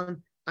in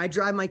town, I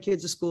drive my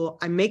kids to school.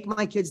 I make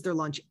my kids their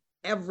lunch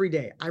every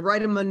day. I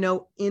write them a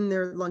note in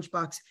their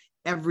lunchbox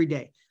every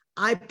day.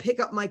 I pick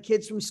up my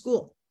kids from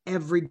school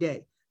every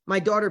day. My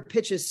daughter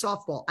pitches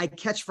softball. I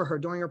catch for her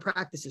during her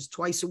practices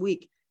twice a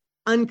week,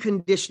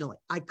 unconditionally.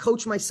 I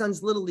coach my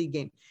son's little league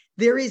game.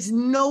 There is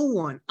no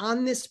one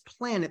on this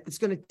planet that's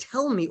going to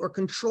tell me or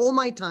control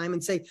my time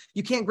and say,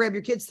 you can't grab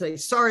your kids today.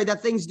 Sorry,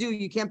 that thing's due.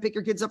 You can't pick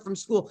your kids up from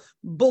school.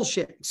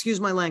 Bullshit.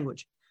 Excuse my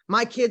language.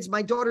 My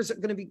daughter's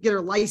going to get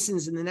her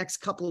license in the next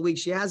couple of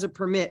weeks. She has a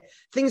permit.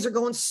 Things are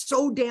going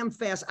so damn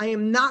fast. I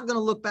am not going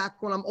to look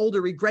back when I'm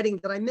older regretting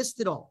that I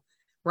missed it all.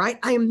 Right?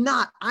 I am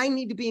not. I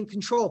need to be in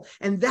control.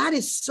 And that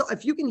is so,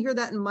 if you can hear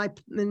that in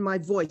my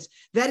voice,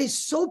 that is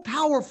so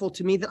powerful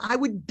to me that I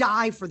would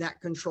die for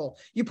that control.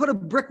 You put a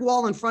brick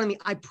wall in front of me,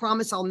 I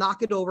promise I'll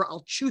knock it over.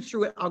 I'll chew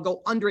through it. I'll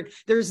go under it.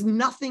 There's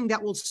nothing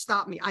that will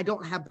stop me. I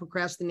don't have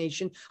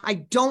procrastination. I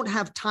don't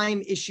have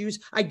time issues.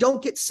 I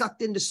don't get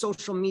sucked into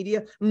social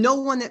media.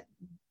 No one that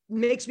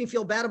makes me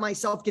feel bad of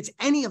myself gets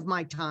any of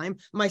my time.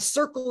 My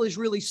circle is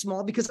really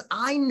small because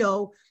I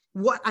know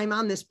what I'm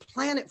on this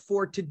planet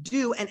for to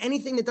do. And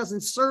anything that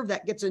doesn't serve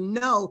that gets a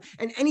no.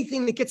 And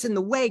anything that gets in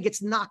the way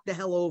gets knocked the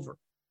hell over.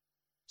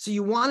 So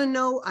you want to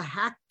know a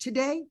hack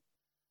today?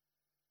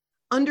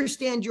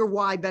 Understand your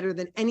why better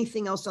than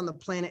anything else on the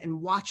planet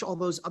and watch all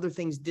those other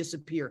things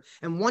disappear.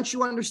 And once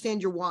you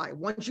understand your why,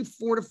 once you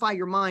fortify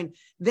your mind,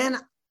 then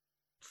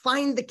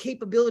find the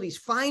capabilities,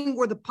 find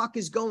where the puck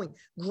is going,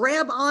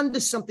 grab onto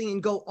something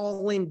and go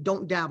all in.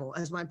 Don't dabble.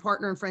 As my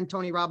partner and friend,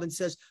 Tony Robbins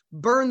says,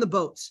 burn the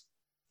boats.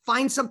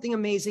 Find something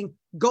amazing,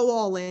 go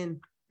all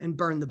in and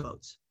burn the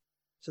boats.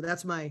 So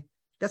that's my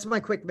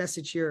quick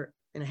message here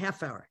in a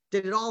half hour.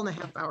 Did it all in a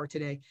half hour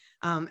today.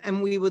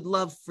 And we would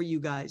love for you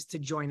guys to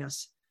join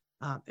us.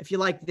 If you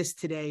like this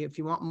today, if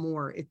you want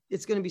more,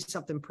 it's going to be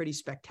something pretty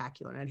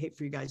spectacular. And I'd hate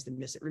for you guys to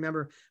miss it.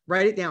 Remember,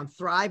 write it down,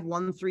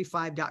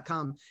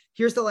 thrive135.com.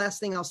 Here's the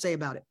last thing I'll say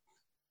about it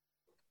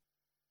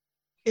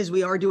is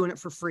we are doing it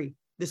for free.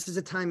 This is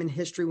a time in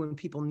history when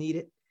people need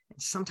it.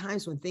 And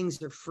sometimes when things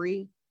are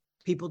free,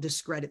 people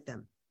discredit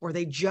them or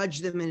they judge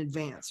them in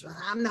advance.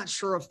 I'm not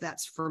sure if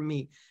that's for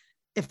me.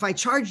 If I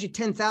charged you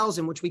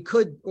 $10,000, which we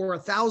could, or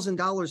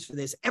 $1,000 for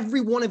this,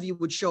 every one of you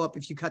would show up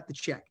if you cut the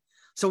check.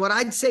 So what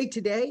I'd say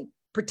today,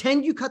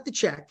 pretend you cut the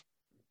check,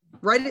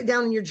 write it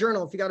down in your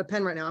journal. If you got a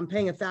pen right now, I'm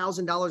paying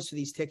 $1,000 for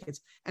these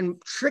tickets,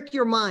 and trick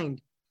your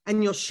mind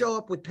and you'll show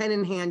up with pen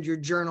in hand, your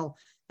journal,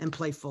 and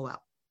play full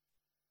out.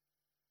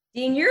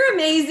 Dean, you're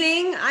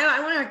amazing. I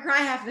want to cry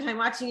half the time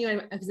watching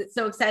you because it's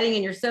so exciting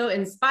and you're so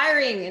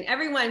inspiring. And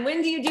everyone,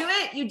 when do you do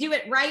it? You do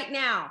it right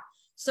now.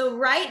 So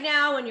right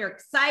now, when you're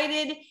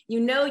excited, you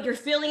know you're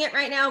feeling it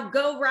right now,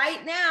 go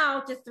right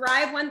now to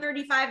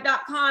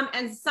thrive135.com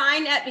and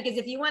sign up, because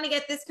if you want to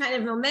get this kind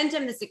of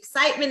momentum, this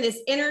excitement,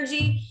 this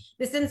energy,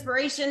 this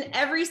inspiration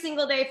every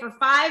single day for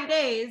 5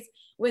 days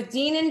with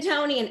Dean and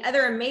Tony and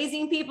other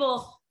amazing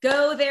people,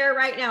 go there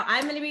right now.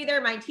 I'm going to be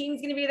there. My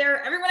team's going to be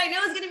there. Everyone I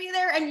know is going to be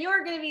there, and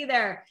you're going to be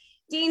there.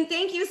 Dean,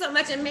 thank you so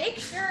much. And make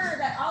sure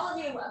that all of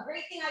you, a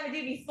great thing I would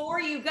do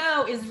before you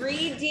go is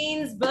read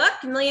Dean's book,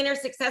 Millionaire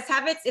Success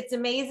Habits. It's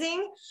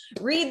amazing.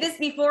 Read this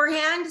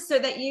beforehand so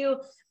that you,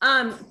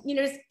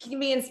 just can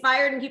be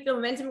inspired and keep the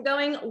momentum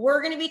going.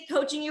 We're going to be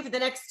coaching you for the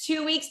next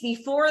 2 weeks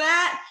before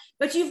that,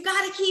 but you've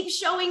got to keep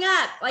showing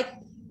up. Like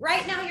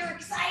right now you're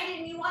excited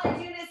and you want to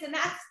do this, and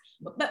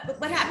but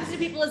what happens to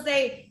people is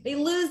they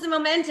lose the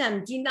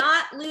momentum. Do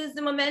not lose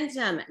the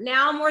momentum.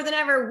 Now more than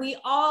ever, we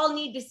all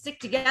need to stick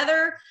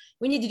together.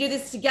 We need to do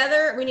this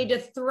together. We need to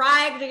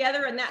thrive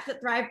together. And that's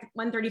what Thrive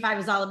 135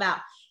 is all about.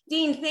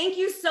 Dean, thank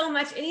you so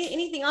much.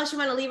 Anything else you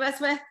want to leave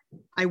us with?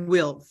 I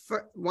will.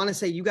 Want to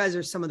say you guys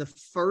are some of the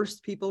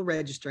first people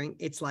registering.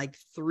 It's like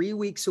 3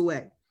 weeks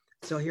away.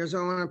 So here's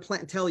what I want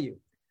to tell you.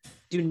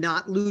 Do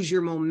not lose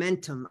your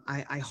momentum.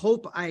 I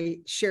hope I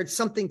shared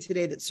something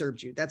today that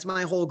served you. That's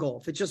my whole goal.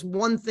 If it's just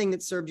one thing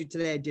that served you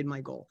today, I did my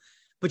goal.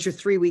 But you're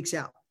 3 weeks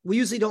out. We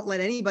usually don't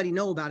let anybody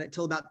know about it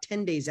till about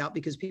 10 days out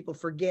because people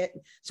forget.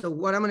 So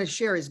what I'm going to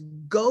share is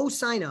go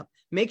sign up.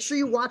 Make sure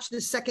you watch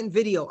this second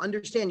video.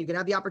 Understand you can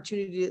have the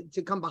opportunity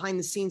to come behind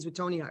the scenes with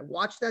Tony and I.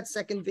 Watch that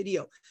second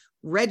video.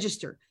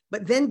 Register.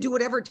 But then do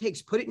whatever it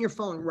takes. Put it in your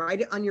phone, write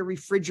it on your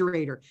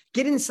refrigerator,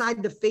 get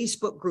inside the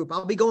Facebook group.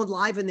 I'll be going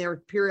live in there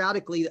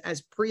periodically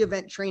as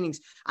pre-event trainings.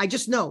 I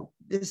just know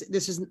this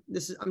is,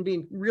 I'm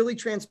being really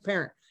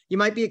transparent. You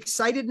might be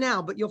excited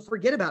now, but you'll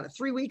forget about it.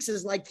 3 weeks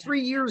is like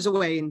 3 years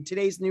away in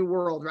today's new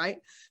world, right?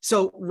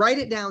 So write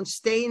it down,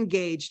 stay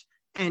engaged,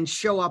 and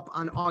show up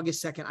on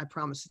August 2nd. I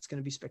promise it's going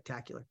to be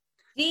spectacular.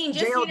 Dean,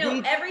 just so you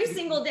know, every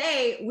single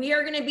day, we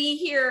are going to be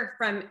here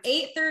from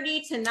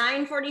 8:30 to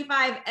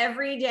 9:45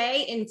 every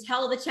day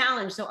until the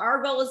challenge. So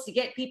our goal is to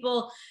get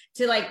people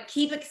to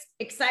keep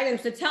excited.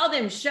 So tell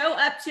them, show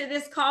up to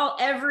this call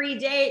every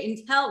day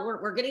until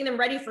we're getting them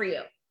ready for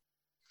you.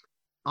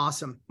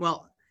 Awesome.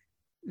 Well,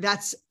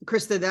 that's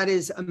Krista, that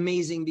is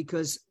amazing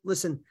because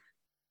listen,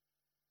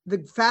 the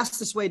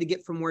fastest way to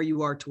get from where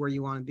you are to where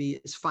you want to be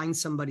is find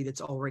somebody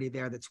that's already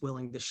there, that's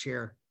willing to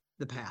share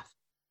the path.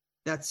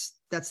 That's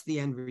the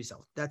end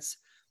result. That's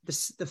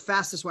the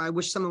fastest way. I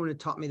wish someone would have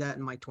taught me that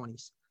in my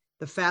 20s.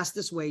 The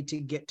fastest way to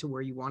get to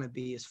where you want to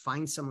be is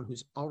find someone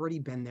who's already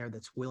been there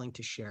that's willing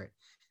to share it.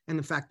 And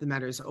the fact of the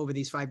matter is over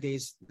these 5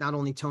 days, not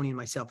only Tony and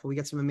myself, but we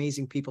got some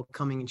amazing people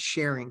coming and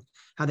sharing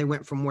how they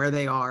went from where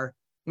they were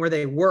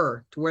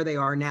to where they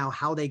are now,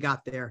 how they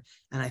got there.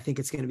 And I think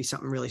it's going to be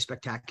something really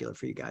spectacular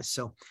for you guys.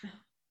 So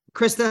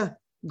Krista,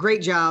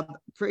 great job.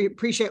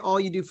 Appreciate all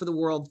you do for the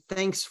world.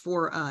 Thanks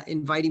for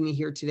inviting me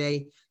here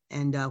today.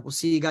 And we'll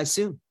see you guys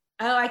soon.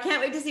 Oh, I can't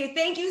wait to see you.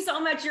 Thank you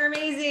so much. You're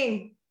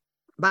amazing.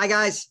 Bye,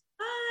 guys.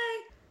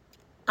 Bye.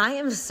 I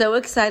am so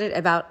excited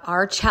about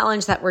our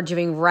challenge that we're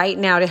doing right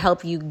now to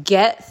help you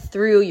get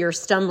through your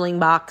stumbling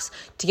blocks,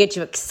 to get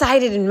you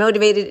excited and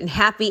motivated and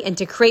happy, and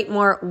to create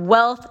more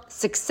wealth,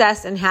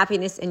 success, and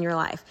happiness in your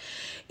life.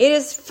 It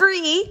is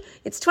free.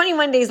 It's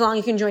 21 days long.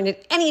 You can join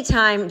at any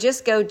time.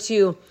 Just go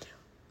to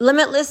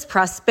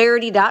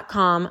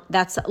limitlessprosperity.com.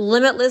 That's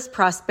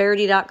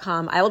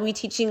limitlessprosperity.com. I will be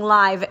teaching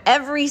live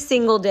every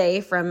single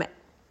day from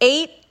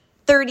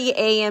 8:30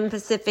 a.m.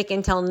 Pacific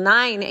until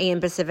 9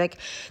 a.m. Pacific.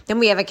 Then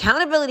we have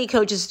accountability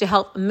coaches to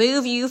help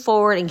move you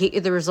forward and get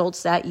you the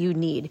results that you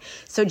need.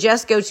 So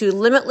just go to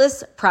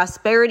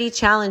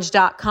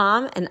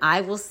limitlessprosperitychallenge.com and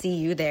I will see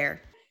you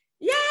there.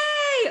 Yay!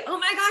 Oh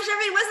my gosh,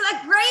 everybody, wasn't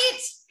that great?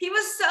 He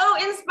was so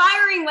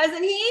inspiring,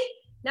 wasn't he?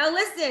 Now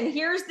listen,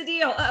 here's the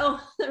deal. I'm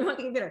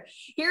looking bitter.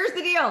 Here's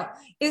the deal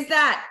is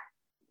that,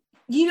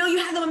 you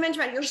have the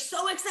momentum and you're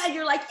so excited.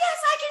 You're like, yes,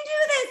 I can do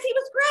this. He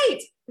was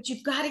great, but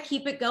you've got to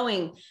keep it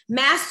going.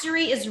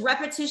 Mastery is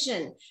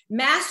repetition.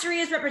 Mastery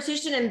is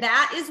repetition. And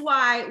that is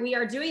why we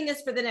are doing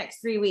this for the next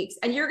 3 weeks.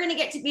 And you're going to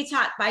get to be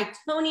taught by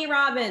Tony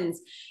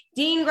Robbins,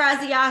 Dean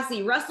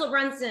Graziasi, Russell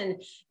Brunson,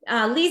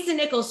 Lisa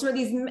Nichols, some of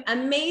these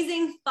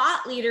amazing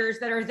thought leaders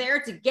that are there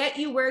to get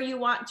you where you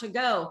want to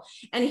go.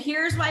 And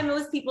here's why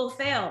most people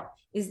fail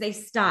is they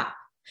stop.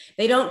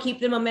 They don't keep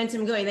the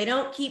momentum going. They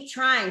don't keep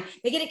trying.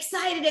 They get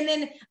excited and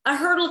then a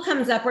hurdle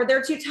comes up or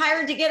they're too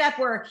tired to get up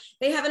or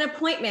they have an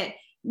appointment.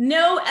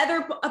 No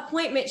other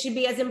appointment should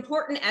be as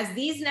important as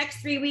these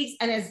next 3 weeks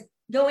and as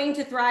going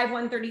to Thrive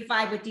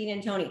 135 with Dean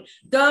and Tony.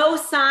 Go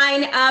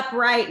sign up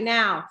right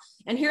now.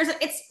 And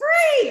it's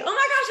free. Oh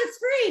my gosh, it's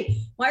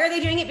free. Why are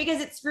they doing it?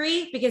 Because it's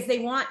free? Because they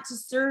want to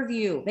serve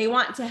you. They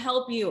want to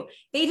help you.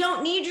 They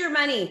don't need your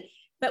money.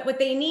 But what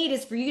they need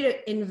is for you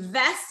to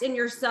invest in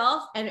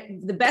yourself.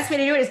 And the best way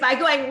to do it is by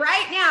going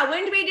right now.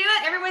 When do we do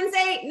it? Everyone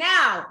say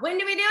now. When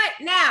do we do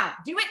it? Now.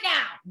 Do it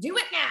now. Do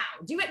it now.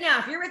 Do it now.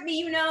 If you're with me,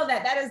 you know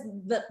that is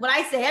what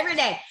I say every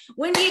day.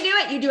 When do you do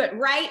it? You do it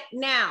right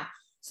now.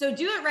 So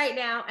do it right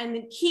now and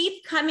then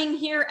keep coming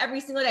here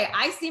every single day.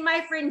 I see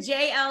my friend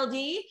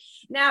JLD.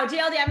 Now,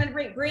 JLD, I'm going to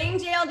bring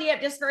JLD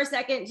up just for a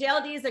second.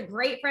 JLD is a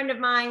great friend of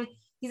mine.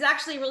 He's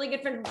actually a really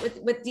good friend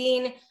with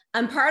Dean.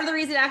 Part of the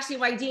reason actually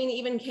why Dean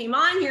even came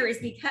on here is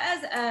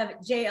because of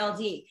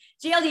JLD.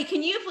 JLD,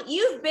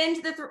 you've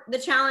been to the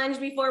challenge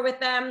before with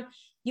them.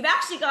 You've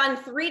actually gone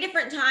 3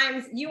 different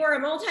times. You are a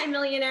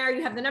multimillionaire.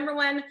 You have the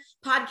 #1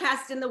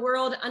 podcast in the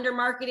world under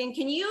marketing.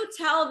 Can you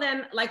tell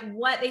them like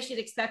what they should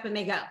expect when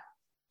they go?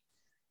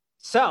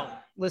 So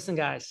listen,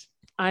 guys,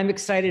 I'm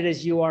excited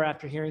as you are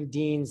after hearing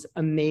Dean's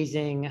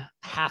amazing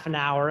half an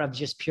hour of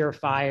just pure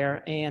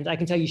fire. And I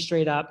can tell you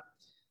straight up,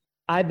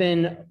 I've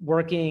been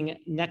working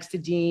next to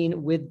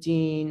Dean, with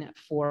Dean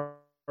for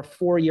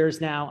 4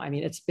 years now. I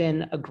mean, it's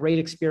been a great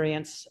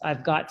experience.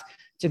 I've got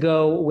to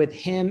go with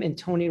him and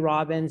Tony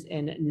Robbins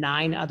and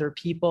 9 other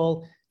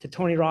people to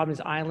Tony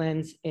Robbins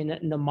Islands in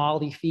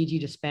Namaldi, Fiji,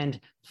 to spend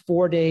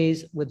 4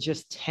 days with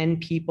just 10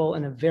 people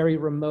in a very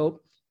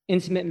remote,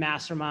 intimate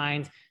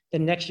mastermind. The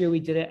next year we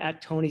did it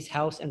at Tony's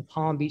house in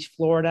Palm Beach,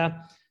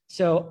 Florida.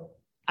 So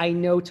I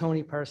know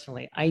Tony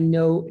personally. I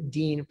know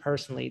Dean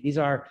personally. These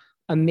are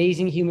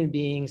amazing human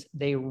beings.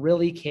 They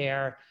really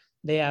care.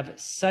 They have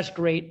such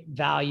great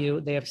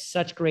value. They have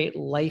such great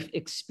life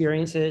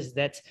experiences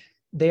that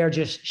they are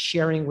just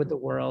sharing with the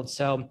world.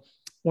 So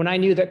when I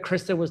knew that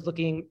Krista was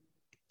looking,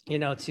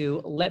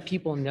 to let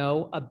people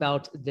know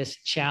about this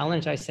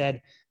challenge, I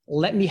said,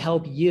 let me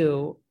help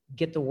you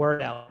get the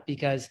word out,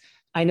 because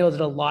I know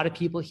that a lot of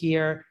people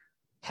here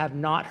have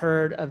not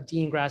heard of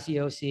Dean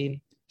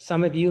Graziosi.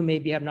 Some of you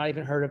maybe have not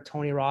even heard of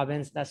Tony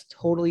Robbins. That's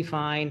totally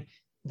fine.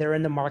 They're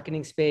in the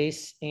marketing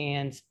space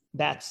and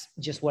that's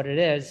just what it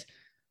is.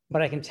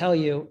 But I can tell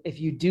you,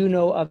 if you do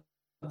know of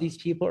these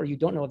people or you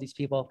don't know of these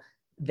people,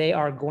 they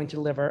are going to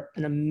deliver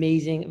an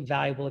amazing,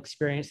 valuable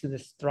experience through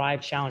this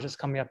Thrive Challenge that's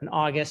coming up in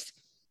August.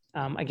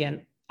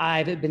 Again,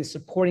 I've been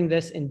supporting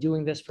this and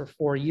doing this for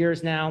 4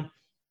 years now.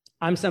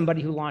 I'm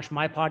somebody who launched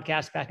my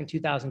podcast back in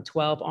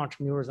 2012,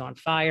 Entrepreneurs on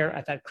Fire.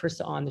 I've had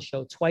Krista on the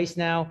show twice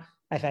now.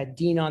 I've had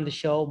Dean on the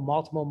show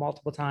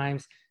multiple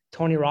times.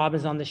 Tony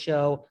Robbins on the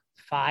show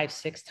 5,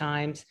 6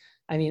 times.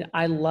 I mean,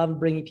 I love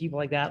bringing people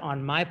like that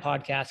on my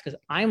podcast because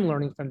I'm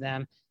learning from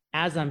them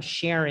as I'm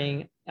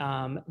sharing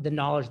the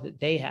knowledge that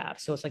they have.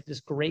 So it's like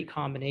this great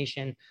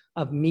combination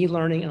of me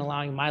learning and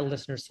allowing my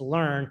listeners to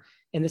learn.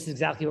 And this is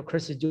exactly what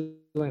Chris is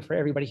doing for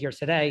everybody here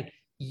today.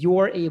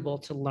 You're able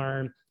to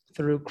learn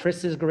through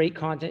Chris's great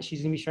content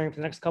she's going to be sharing for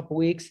the next couple of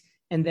weeks,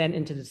 and then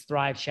into this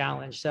Thrive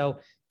Challenge. So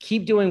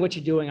keep doing what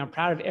you're doing. I'm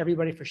proud of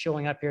everybody for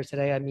showing up here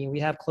today. I mean, we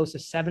have close to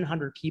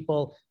 700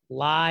 people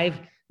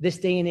live this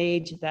day and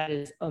age. That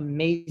is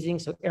amazing.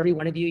 So every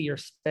one of you, you're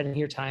spending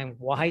your time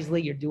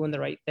wisely. You're doing the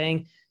right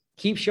thing.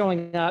 Keep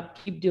showing up,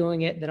 keep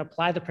doing it, then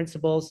apply the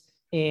principles,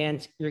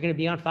 and you're going to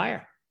be on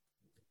fire.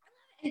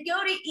 And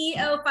go to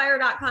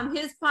eofire.com.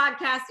 His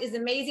podcast is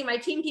amazing. My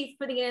team keeps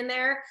putting it in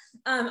there.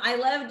 I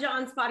love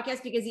John's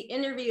podcast because he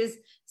interviews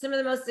some of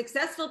the most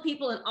successful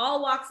people in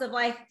all walks of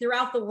life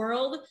throughout the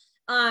world.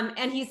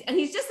 And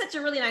he's just such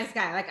a really nice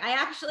guy. Like, I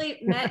actually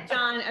met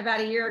John about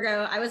a year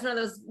ago. I was one of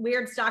those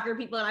weird stalker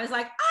people, and I was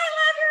like, I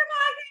love your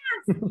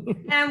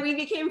podcast. And we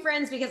became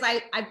friends because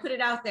I put it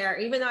out there,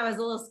 even though I was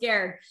a little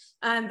scared.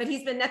 But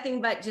he's been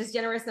nothing but just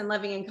generous and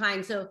loving and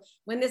kind. So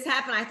when this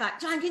happened, I thought,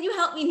 John, can you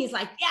help me? And he's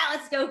like, yeah,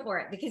 let's go for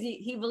it, because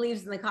he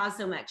believes in the cause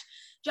so much.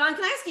 John,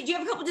 can I ask you, do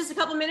you have just a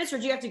couple minutes, or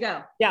do you have to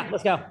go? Yeah,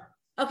 let's go.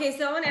 Okay,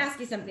 so I want to ask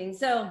you something.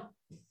 So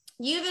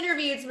you've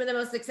interviewed some of the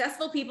most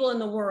successful people in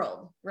the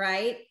world,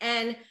 right?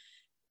 And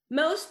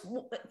most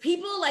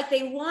people, like,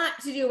 they want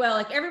to do well.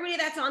 Like, everybody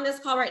that's on this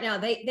call right now,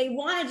 they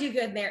want to do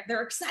good.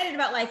 They're excited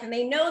about life, and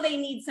they know they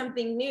need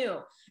something new.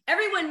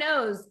 Everyone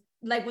knows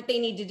like what they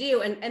need to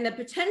do. And the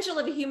potential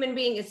of a human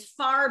being is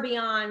far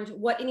beyond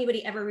what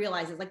anybody ever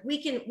realizes. Like,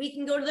 we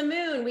can go to the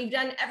moon. We've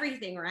done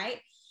everything, right?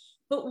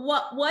 But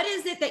what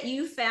is it that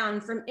you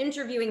found from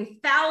interviewing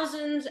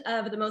thousands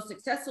of the most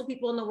successful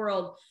people in the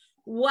world?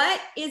 What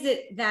is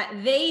it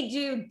that they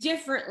do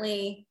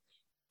differently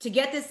to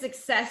get the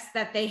success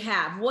that they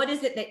have? What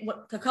is it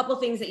a couple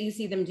of things that you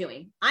see them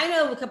doing? I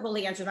know a couple of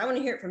the answers. I want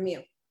to hear it from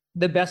you.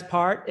 The best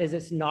part is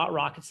it's not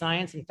rocket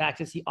science. In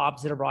fact, it's the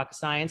opposite of rocket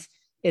science.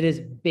 It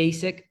is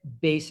basic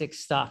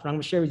stuff. And I'm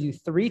going to share with you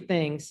 3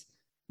 things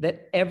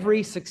that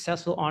every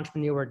successful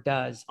entrepreneur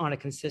does on a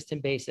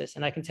consistent basis.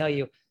 And I can tell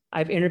you,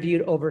 I've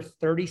interviewed over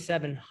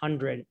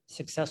 3,700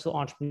 successful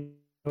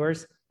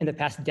entrepreneurs in the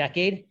past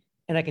decade.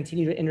 And I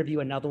continue to interview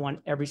another one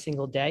every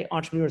single day.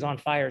 Entrepreneurs on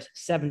Fire,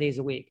 7 days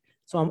a week.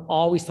 So I'm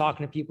always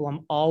talking to people.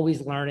 I'm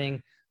always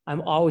learning.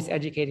 I'm always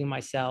educating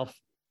myself.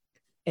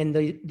 And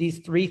these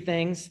 3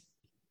 things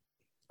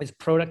is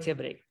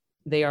productivity.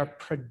 They are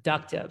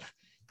productive.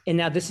 And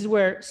now this is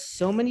where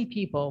so many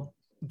people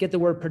get the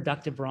word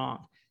productive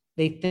wrong.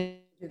 They think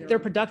they're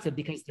productive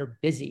because they're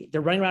busy.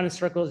 They're running around in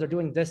circles. They're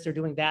doing this. They're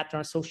doing that. They're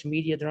on social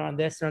media. They're on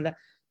this. They're on that.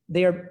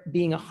 They are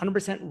being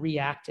 100%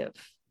 reactive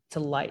to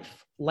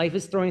life. Life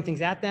is throwing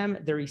things at them.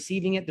 They're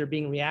receiving it. They're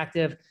being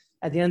reactive.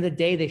 At the end of the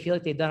day, they feel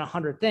like they've done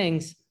 100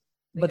 things,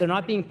 but they're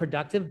not being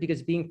productive,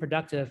 because being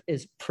productive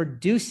is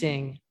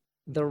producing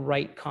the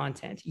right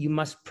content. You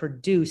must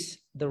produce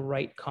the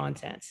right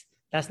content.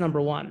 That's number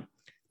 1.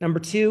 Number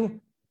 2,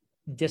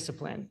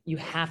 discipline. You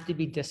have to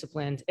be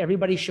disciplined.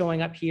 Everybody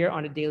showing up here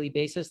on a daily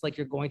basis, like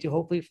you're going to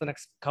hopefully for the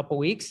next couple of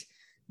weeks,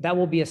 that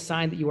will be a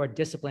sign that you are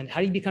disciplined.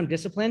 How do you become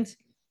disciplined?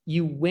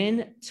 You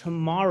win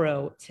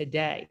tomorrow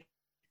today.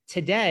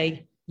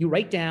 Today, you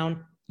write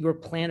down your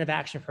plan of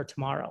action for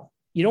tomorrow.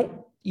 You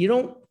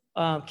don't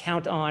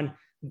count on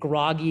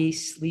groggy,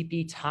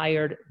 sleepy,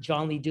 tired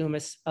John Lee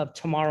Dumas of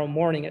tomorrow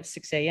morning at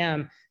 6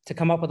 a.m. to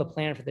come up with a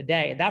plan for the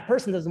day. That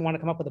person doesn't want to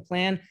come up with a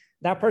plan.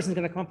 That person's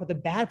going to come up with a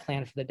bad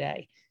plan for the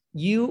day.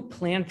 You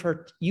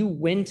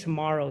win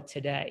tomorrow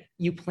today.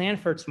 You plan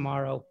for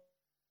tomorrow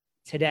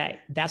today.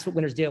 That's what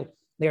winners do.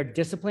 They are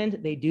disciplined.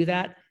 They do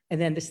that. And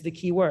then this is the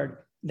key word.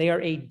 They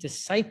are a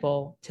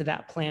disciple to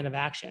that plan of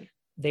action.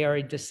 They are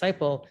a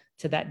disciple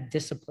to that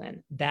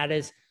discipline. That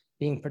is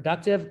being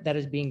productive. That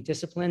is being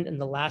disciplined. And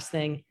the last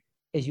thing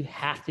is you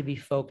have to be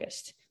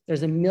focused.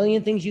 There's a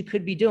million things you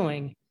could be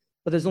doing,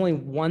 but there's only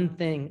one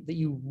thing that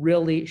you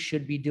really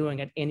should be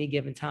doing at any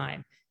given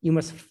time. You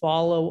must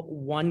follow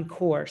one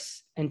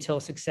course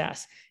until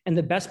success. And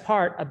the best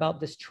part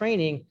about this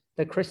training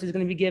that Chris is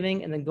going to be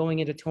giving and then going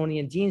into Tony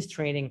and Dean's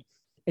training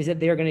is that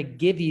they're going to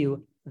give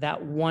you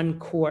that one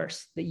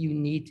course that you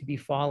need to be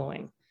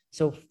following.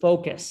 So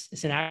focus,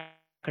 it's an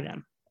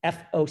acronym,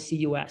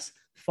 FOCUS,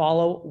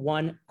 follow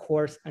one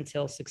course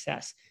until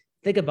success.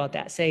 Think about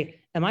that. Say,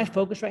 am I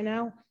focused right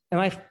now? Am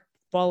I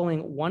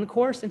following one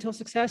course until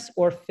success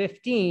or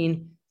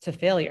 15 to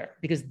failure?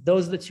 Because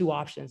those are the two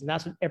options. And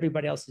that's what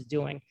everybody else is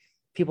doing.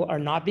 People are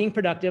not being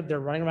productive. They're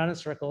running around in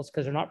circles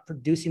because they're not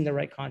producing the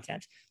right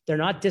content. They're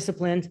not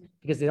disciplined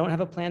because they don't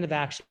have a plan of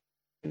action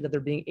that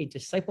they're being a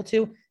disciple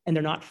to, and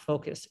they're not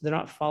focused. They're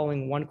not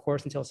following one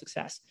course until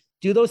success.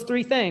 Do those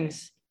three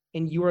things,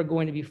 and you are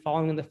going to be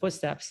following in the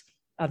footsteps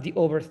of the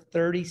over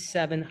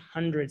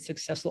 3,700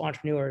 successful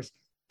entrepreneurs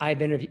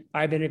I've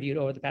interviewed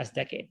over the past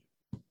decade.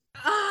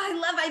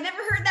 I never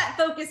heard that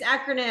focus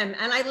acronym,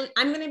 and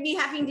I'm going to be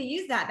having to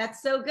use that.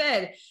 That's so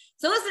good.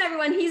 So listen,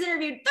 everyone, he's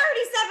interviewed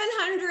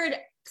 3,700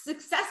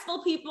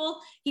 successful people.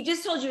 He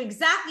just told you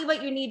exactly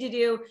what you need to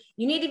do.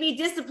 You need to be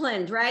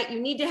disciplined, right? You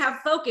need to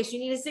have focus. You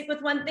need to stick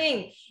with one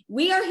thing.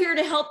 We are here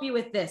to help you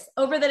with this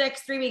over the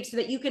next 3 weeks so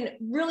that you can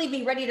really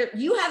be ready to,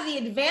 you have the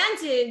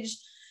advantage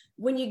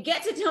when you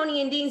get to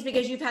Tony and Dean's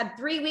because you've had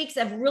 3 weeks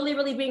of really,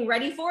 really being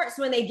ready for it.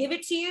 So when they give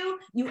it to you,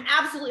 you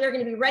absolutely are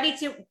going to be ready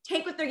to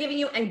take what they're giving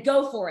you and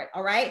go for it.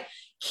 All right.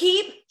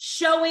 Keep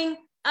showing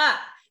up.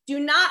 Do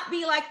not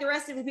be like the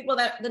rest of the people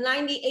that the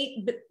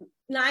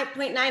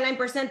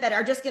 99.99% that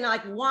are just going to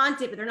like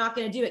want it, but they're not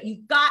going to do it.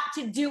 You've got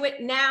to do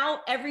it now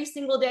every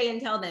single day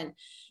until then.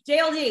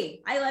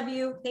 JLD, I love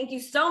you. Thank you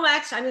so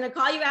much. I'm going to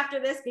call you after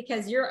this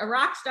because you're a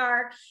rock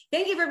star.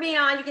 Thank you for being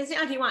on. You can stay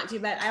on if you want to,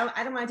 but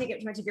I don't want to take up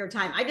too much of your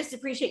time. I just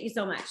appreciate you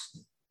so much.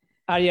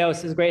 Adios.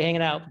 It was great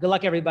hanging out. Good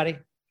luck, everybody.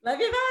 Love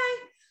you. Bye.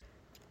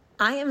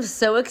 I am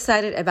so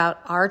excited about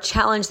our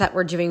challenge that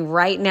we're doing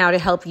right now to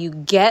help you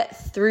get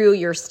through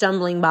your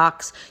stumbling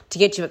blocks, to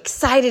get you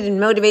excited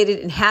and motivated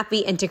and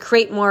happy, and to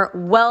create more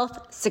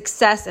wealth,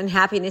 success, and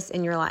happiness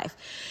in your life.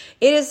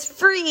 It is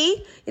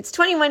free. It's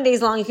 21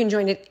 days long. You can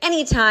join at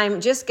any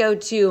time. Just go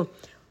to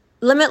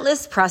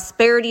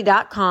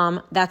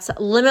limitlessprosperity.com. That's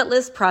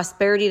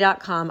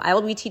limitlessprosperity.com. I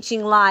will be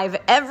teaching live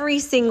every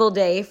single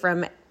day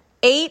from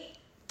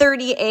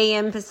 8:30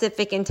 a.m.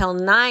 Pacific until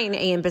 9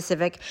 a.m.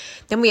 Pacific.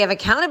 Then we have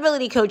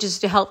accountability coaches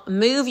to help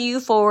move you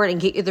forward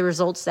and get you the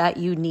results that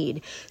you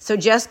need. So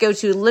just go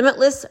to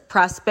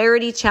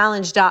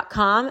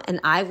limitlessprosperitychallenge.com and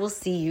I will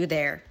see you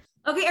there.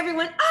 Okay,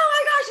 everyone. Oh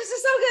my gosh, this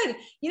is so good.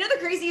 You know, the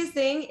craziest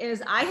thing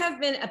is I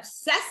have been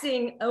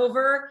obsessing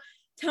over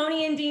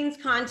Tony and Dean's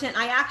content.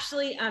 I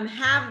actually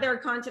have their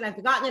content.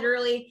 I've gotten it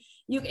early.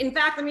 In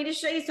fact, let me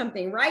just show you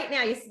something right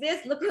now. You see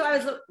this? Look who I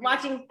was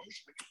watching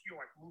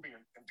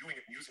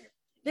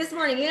this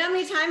morning. You know how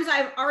many times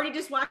I've already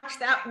just watched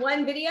that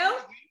one video?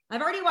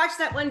 I've already watched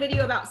that one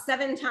video about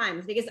 7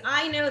 times because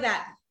I know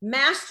that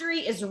mastery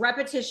is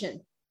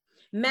repetition.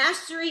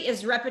 Mastery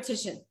is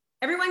repetition.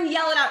 Everyone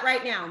yell it out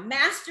right now.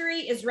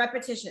 Mastery is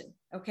repetition,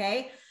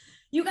 okay?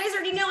 You guys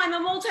already know I'm a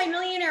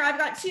multimillionaire. I've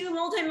got 2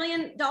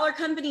 multi-million-dollar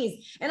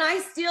companies, and I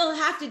still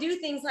have to do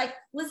things like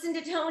listen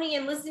to Tony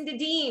and listen to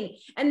Dean.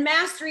 And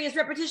mastery is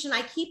repetition.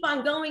 I keep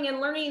on going and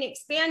learning and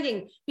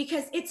expanding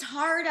because it's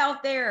hard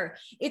out there.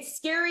 It's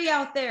scary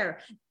out there.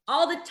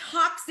 All the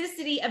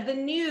toxicity of the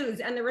news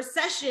and the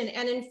recession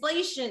and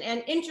inflation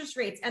and interest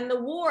rates and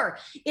the war,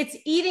 it's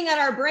eating at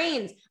our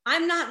brains.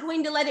 I'm not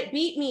going to let it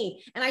beat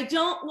me, and I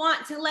don't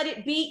want to let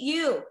it beat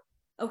you.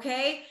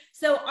 Okay,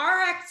 so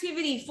our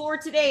activity for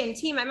today, and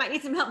team, I might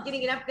need some help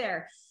getting it up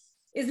there,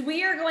 is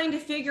we are going to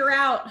figure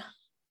out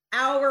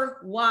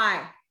our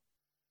why.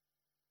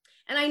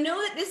 And I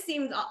know that this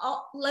seems,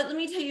 let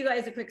me tell you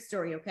guys a quick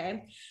story,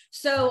 okay?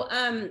 So,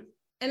 I'm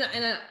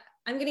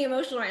getting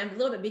emotional right now a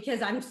little bit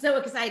because I'm so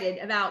excited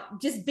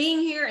about just being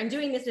here and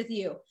doing this with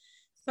you.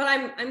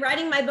 But I'm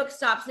writing my book,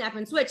 Stop, Snap,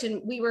 and Switch.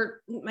 And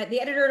the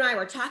editor and I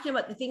were talking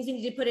about the things we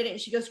need to put in it.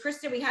 And she goes,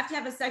 Krista, we have to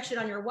have a section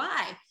on your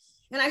why.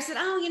 And I said,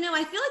 oh, you know,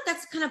 I feel like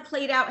that's kind of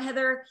played out,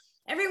 Heather.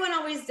 Everyone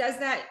always does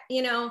that,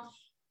 you know.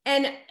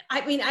 And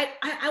I mean, I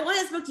want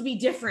this book to be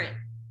different.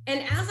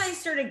 And as I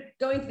started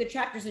going through the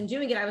chapters and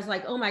doing it, I was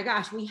like, oh my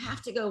gosh, we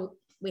have to do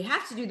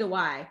the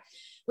why.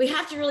 we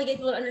have to really get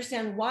people to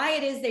understand why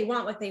it is they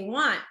want what they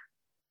want.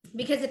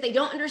 Because if they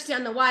don't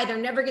understand the why, they're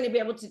never going to be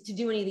able to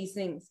do any of these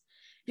things,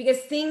 because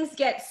things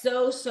get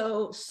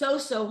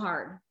so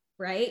hard,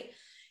 right?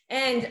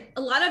 And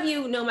a lot of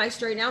you know my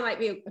story. Now might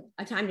be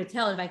a time to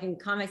tell if I can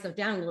calm myself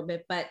down a little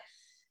bit. But,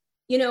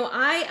 you know,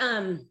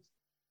 I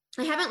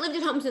haven't lived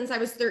at home since I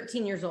was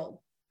 13 years old.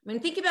 I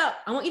mean,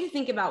 I want you to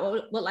think about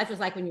what life was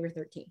like when you were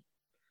 13.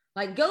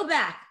 Like, go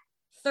back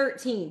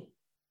 13,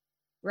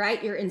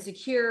 right? You're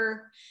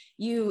insecure.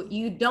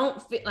 You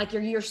don't feel like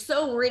you're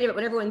so worried about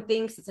what everyone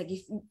thinks. It's like,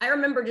 I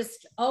remember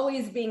just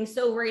always being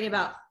so worried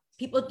about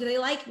people. Do they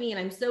like me?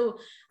 And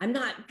I'm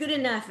not good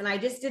enough. And I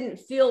just didn't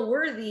feel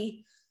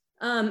worthy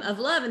of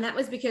love. And that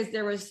was because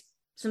there was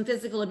some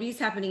physical abuse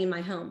happening in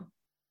my home.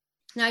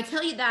 Now, I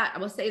tell you that, I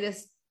will say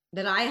this,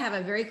 that I have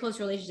a very close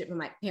relationship with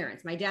my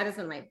parents. My dad is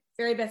one of my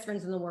very best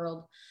friends in the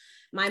world.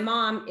 My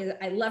mom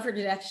I love her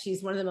to death.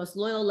 She's one of the most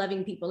loyal,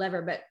 loving people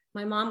ever. But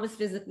my mom was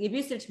physically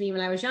abusive to me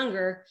when I was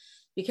younger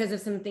because of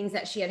some things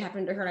that she had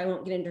happened to her. I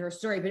won't get into her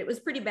story, but it was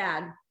pretty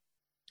bad.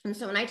 And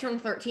so when I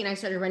turned 13, I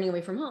started running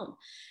away from home.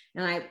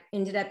 And I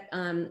ended up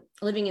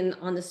living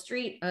on the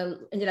street,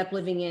 ended up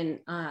living in,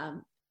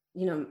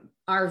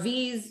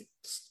 RVs,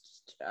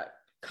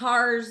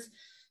 cars,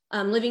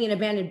 living in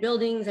abandoned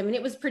buildings. I mean,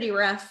 it was pretty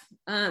rough.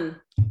 A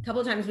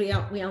couple of times we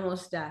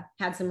almost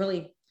had some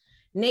really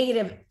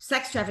negative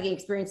sex trafficking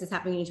experiences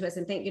happening to us.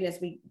 And thank goodness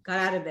we got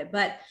out of it.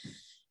 But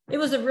it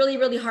was a really,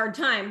 really hard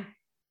time.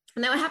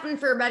 And that happened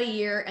for about a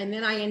year. And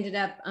then I ended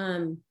up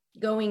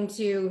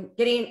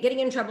getting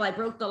in trouble. I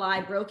broke the law.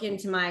 I broke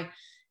into my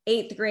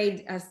 8th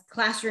grade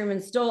classroom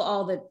and stole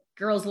all the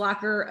girls'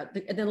 locker.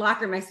 The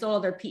locker, I stole all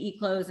their PE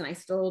clothes and I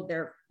stole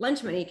their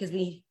lunch money because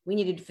we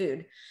needed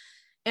food.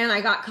 And I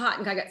got caught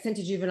and I got sent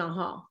to juvenile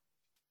hall.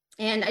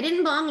 And I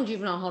didn't belong in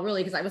juvenile hall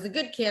really because I was a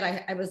good kid.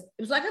 It was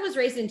like I was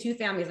raised in 2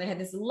 families. I had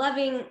this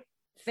loving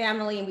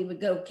family and we would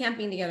go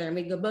camping together and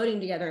we'd go boating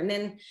together. And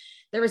then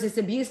there was this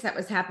abuse that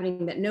was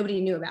happening that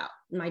nobody knew about.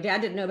 My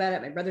dad didn't know about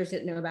it. My brothers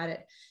didn't know about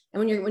it. And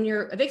when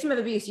you're a victim of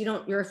abuse,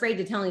 you're afraid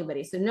to tell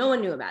anybody. So no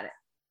one knew about it.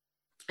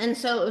 And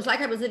so it was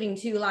like I was living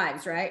 2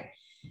 lives, right?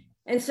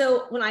 And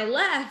so when I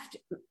left,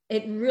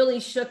 it really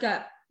shook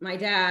up my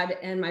dad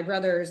and my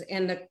brothers,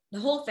 and the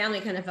whole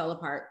family kind of fell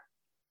apart.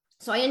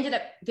 So I ended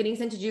up getting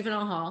sent to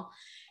juvenile hall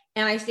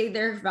and I stayed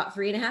there for about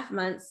 3.5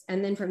 months.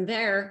 And then from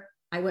there,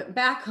 I went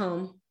back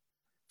home,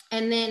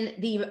 and then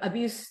the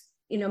abuse,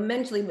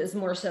 mentally was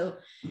more so,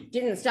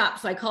 didn't stop.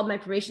 So I called my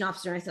probation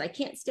officer and I said, I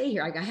can't stay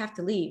here. I have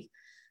to leave.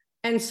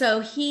 And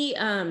so he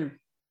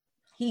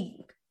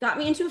got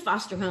me into a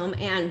foster home.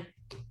 And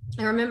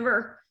I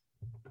remember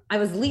I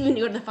was leaving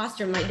to go to the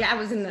foster home. My dad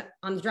was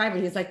on the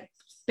driveway. He's like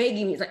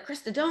begging me. He's like,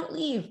 Krista, don't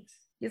leave.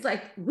 He's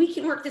like, we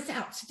can work this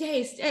out.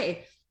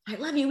 Stay. I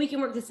love you. We can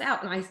work this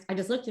out. And I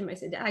just looked at him. I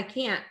said, Dad, I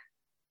can't.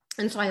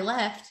 And so I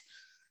left.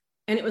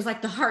 And it was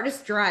like the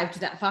hardest drive to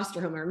that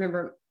foster home. I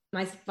remember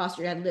my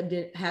foster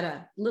dad had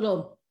a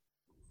little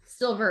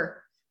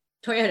silver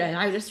Toyota. And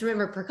I just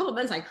remember for a couple of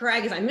months I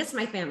cried because I missed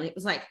my family. It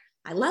was like,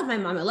 I love my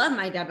mom. I love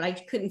my dad, but I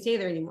couldn't stay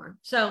there anymore.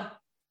 So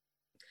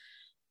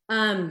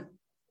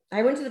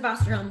I went to the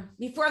foster home.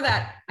 Before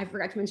that, I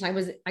forgot to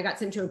mention, I got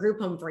sent to a group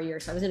home for a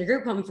year. So I was in a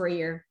group home for a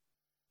year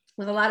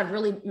with a lot of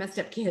really messed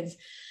up kids.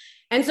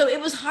 And so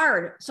it was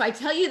hard. So I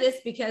tell you this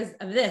because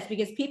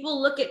people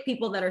look at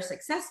people that are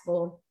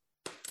successful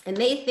and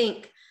they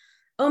think,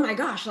 oh my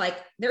gosh, like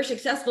they're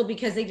successful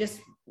because they just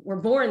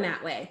were born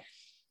that way.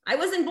 I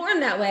wasn't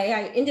born that way.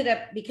 I ended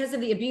up, because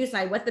of the abuse,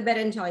 I wet the bed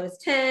until I was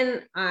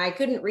 10. I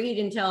couldn't read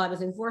until I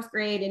was in 4th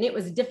grade. And it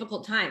was a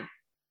difficult time.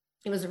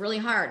 It was really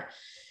hard.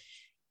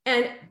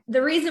 And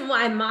the reason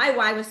why my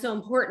why was so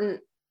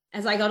important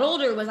as I got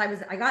older was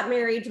I got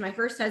married to my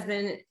first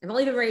husband. I've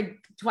only been married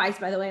twice,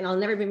 by the way, and I'll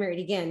never be married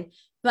again.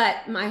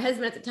 But my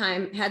husband at the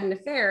time had an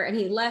affair and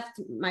he left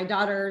my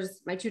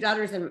 2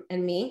 daughters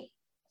and me.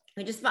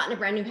 I just bought in a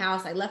brand new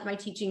house. I left my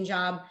teaching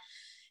job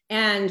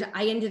and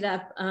I ended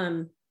up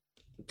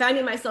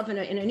finding myself in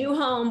a new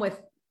home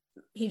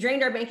he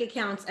drained our bank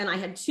accounts, and I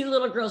had 2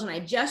 little girls and I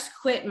just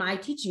quit my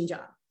teaching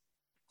job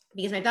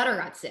because my daughter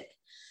got sick.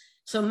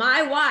 So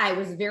my why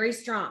was very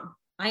strong.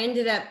 I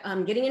ended up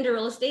getting into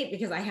real estate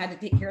because I had to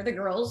take care of the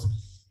girls.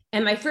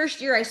 And my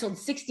first year, I sold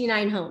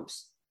 69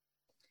 homes.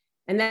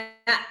 And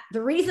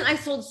the reason I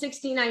sold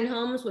 69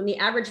 homes when the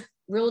average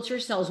realtor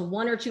sells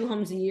 1 or 2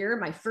 homes a year,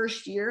 my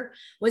first year,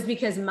 was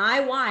because my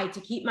why to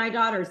keep my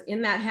daughters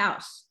in that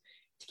house,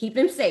 to keep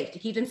them safe, to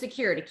keep them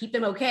secure, to keep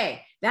them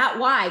okay, that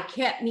why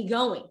kept me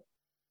going.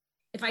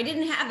 If I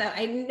didn't have that,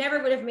 I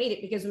never would have made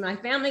it, because when my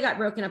family got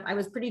broken up, I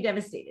was pretty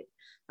devastated.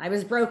 I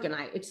was broken.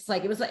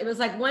 It was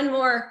like one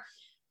more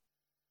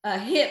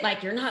hit,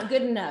 like you're not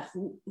good enough.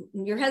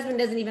 Your husband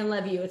doesn't even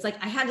love you. It's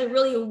like I had to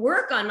really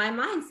work on my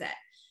mindset.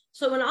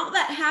 So when all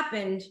that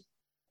happened,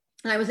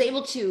 and I was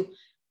able to,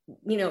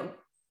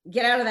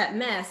 get out of that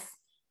mess,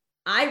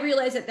 I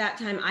realized at that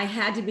time I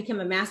had to become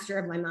a master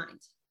of my mind.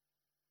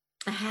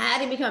 I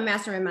had to become a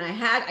master of my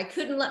mind. I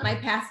couldn't let my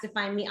past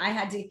define me. I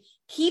had to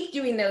keep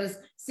doing those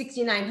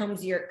 69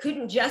 homes a year. It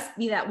couldn't just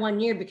be that one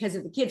year because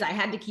of the kids. I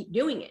had to keep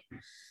doing it.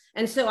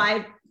 And so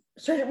I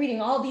started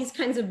reading all these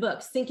kinds of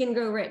books: Think and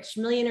Grow Rich,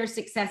 Millionaire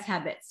Success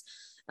Habits,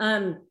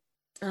 Awaken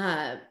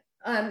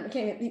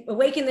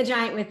the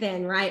Giant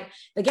Within, right?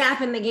 The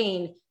Gap and the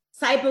Gain,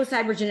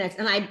 Cybergenetics.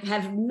 And I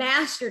have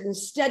mastered and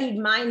studied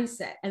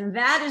mindset. And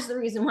that is the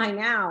reason why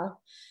now,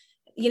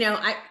 you know,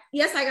 I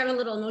got a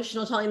little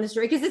emotional telling the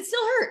story because it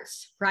still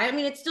hurts, right? I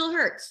mean, it still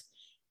hurts.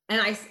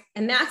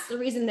 And that's the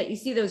reason that you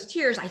see those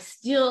tears. I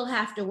still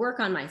have to work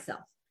on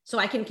myself so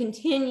I can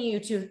continue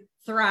to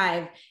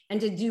thrive and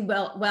to do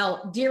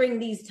well during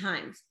these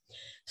times.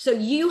 So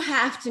you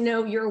have to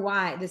know your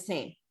why the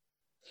same.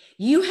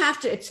 You have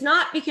to, it's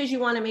not because you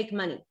want to make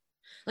money.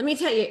 Let me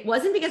tell you, it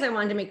wasn't because I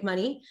wanted to make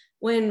money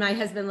when my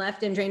husband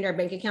left and drained our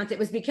bank accounts. It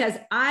was because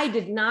I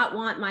did not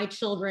want my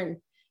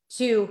children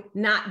to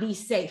not be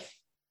safe.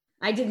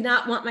 I did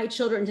not want my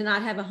children to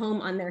not have a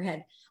home on their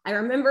head. I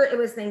remember it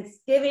was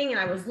Thanksgiving and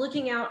I was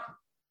looking out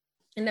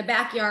in the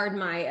backyard.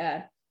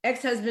 My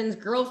ex-husband's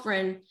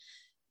girlfriend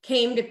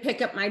came to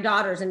pick up my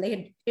daughters, and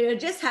it had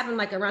just happened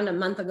like around a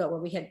month ago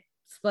where we had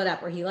split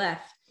up, where he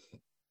left.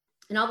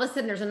 And all of a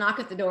sudden there's a knock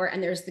at the door,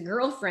 and there's the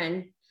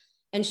girlfriend,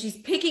 and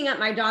she's picking up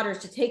my daughters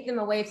to take them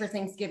away for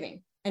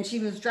Thanksgiving. And she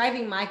was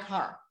driving my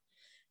car.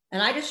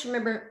 And I just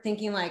remember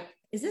thinking, like,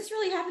 is this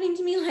really happening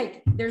to me?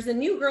 Like, there's a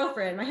new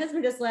girlfriend. My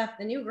husband just left.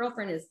 The new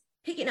girlfriend is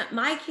picking up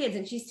my kids,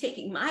 and she's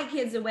taking my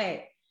kids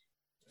away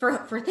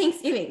for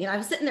Thanksgiving. And I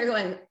was sitting there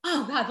going,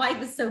 oh God,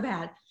 life is so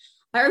bad.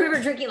 I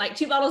remember drinking like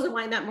 2 bottles of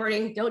wine that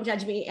morning. Don't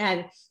judge me.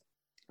 And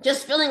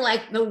just feeling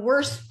like the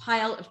worst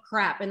pile of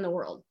crap in the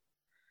world.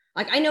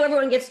 Like, I know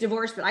everyone gets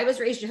divorced, but I was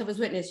raised Jehovah's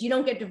Witness. You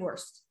don't get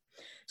divorced.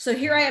 So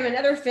here I am,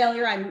 another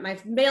failure. My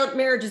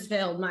marriage has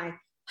failed. My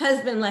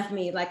husband left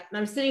me. Like,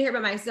 I'm sitting here by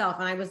myself,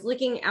 and I was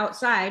looking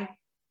outside,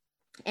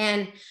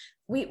 and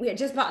we had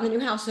just bought in the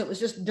new house. So it was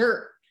just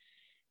dirt.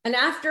 And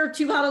after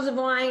 2 bottles of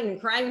wine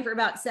and crying for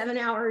about 7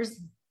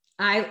 hours,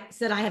 I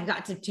said, I have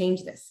got to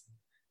change this.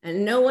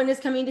 And no one is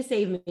coming to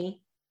save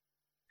me.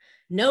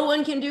 No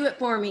one can do it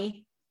for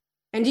me.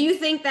 And do you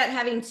think that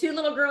having 2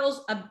 little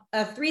girls, a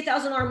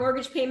 $3,000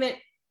 mortgage payment,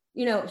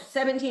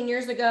 17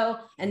 years ago,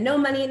 and no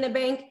money in the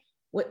bank,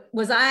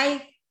 was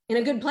I in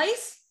a good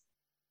place?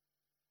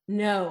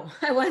 No,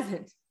 I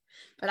wasn't.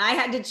 But I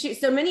had to choose.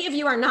 So many of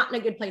you are not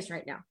in a good place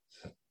right now.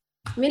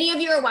 Many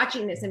of you are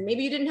watching this, and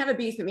maybe you didn't have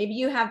abuse, but maybe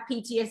you have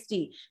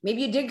PTSD.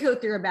 Maybe you did go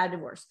through a bad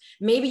divorce.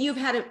 Maybe you've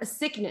had a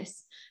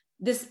sickness.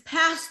 This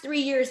past 3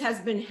 years has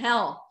been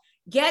hell.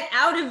 Get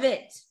out of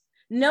it.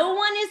 No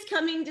one is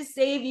coming to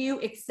save you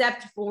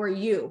except for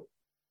you.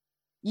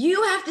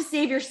 You have to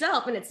save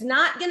yourself, and it's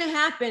not going to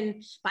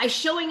happen by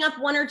showing up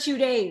 1 or 2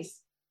 days.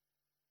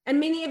 And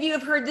many of you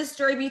have heard this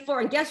story before,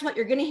 and guess what?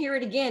 You're going to hear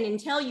it again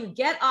until you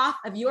get off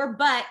of your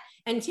butt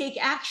and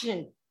take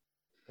action.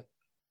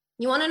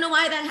 You want to know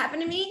why that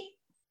happened to me?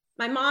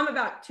 My mom,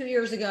 about 2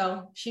 years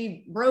ago,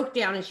 she broke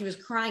down and she was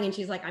crying, and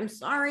she's like, I'm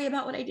sorry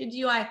about what I did to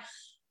you.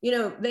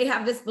 They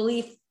have this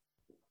belief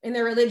in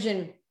their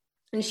religion,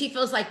 and she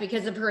feels like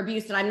because of her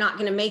abuse that I'm not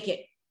going to make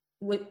it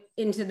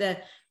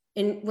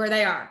in where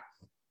they are,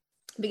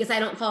 because I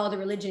don't follow the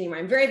religion anymore.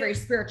 I'm very, very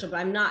spiritual, but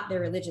I'm not their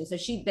religion. So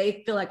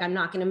they feel like I'm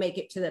not going to make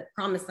it to the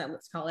promised land,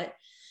 let's call it.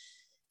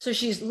 So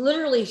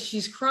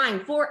she's crying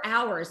 4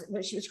 hours,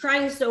 but she was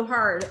crying so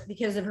hard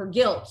because of her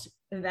guilt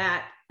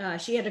that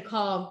she had to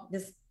call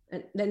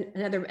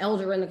another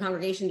elder in the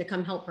congregation to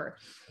come help her.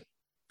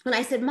 And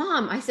I said,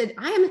 Mom, I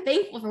am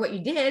thankful for what you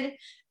did,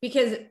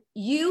 because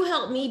you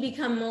helped me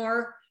become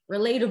more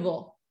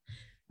relatable.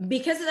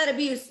 Because of that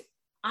abuse,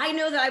 I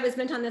know that I was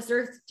meant on this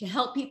earth to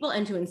help people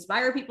and to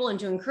inspire people and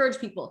to encourage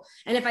people.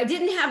 And if I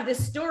didn't have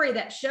this story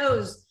that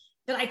shows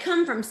that I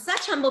come from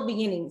such humble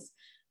beginnings,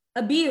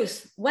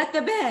 abuse, wet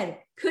the bed,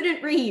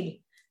 couldn't read,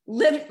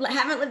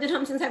 haven't lived at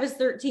home since I was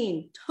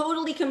 13,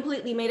 totally,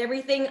 completely made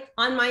everything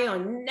on my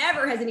own.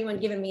 Never has anyone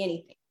given me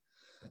anything.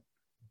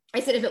 I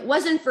said, if it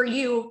wasn't for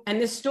you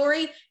and this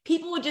story,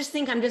 people would just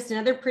think I'm just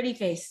another pretty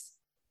face.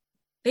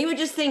 They would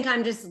just think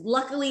I'm just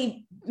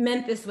luckily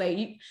meant this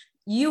way.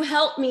 You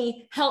help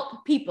me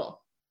help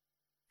people.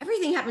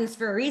 Everything happens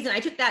for a reason. I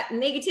took that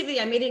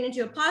negativity, I made it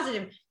into a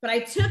positive, but I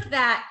took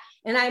that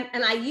and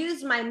I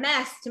used my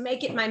mess to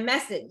make it my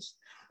message.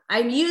 I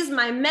used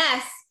my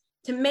mess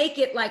to make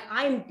it like,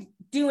 I'm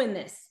doing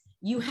this.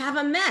 You have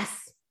a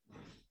mess.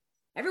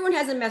 Everyone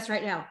has a mess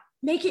right now.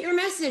 Make it your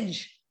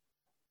message.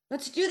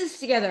 Let's do this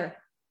together.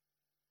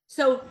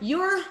 So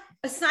your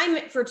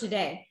assignment for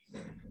today,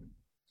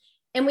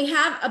 and we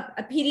have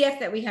a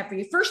PDF that we have for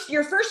you.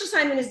 Your first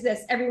assignment is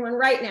this, everyone,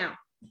 right now.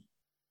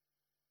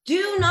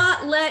 Do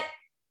not let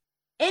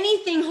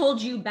anything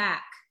hold you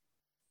back.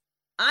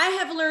 I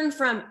have learned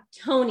from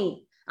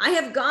Tony. I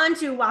have gone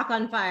to Walk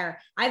on Fire.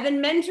 I've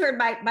been mentored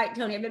by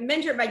Tony. I've been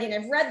mentored by Dean.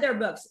 I've read their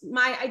books.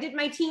 I did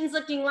my Teens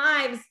Lifting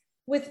Lives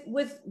with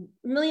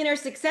Millionaire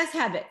Success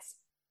Habits,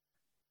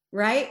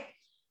 right?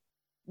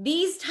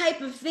 These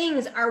type of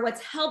things are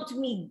what's helped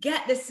me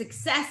get the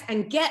success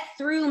and get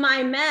through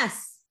my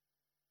mess.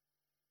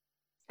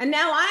 And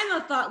now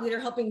I'm a thought leader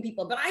helping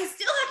people, but I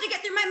still have to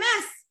get through my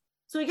mess.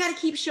 So we got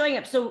to keep showing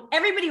up. So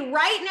everybody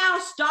right now,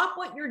 stop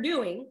what you're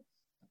doing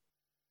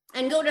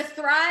and go to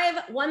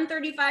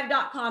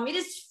thrive135.com. It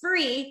is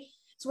free.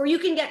 It's where you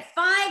can get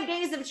 5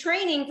 days of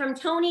training from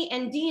Tony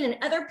and Dean and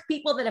other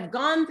people that have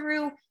gone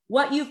through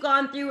what you've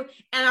gone through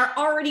and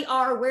already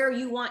are where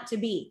you want to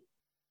be.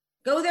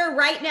 Go there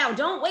right now.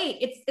 Don't wait.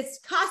 It's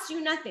costs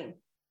you nothing.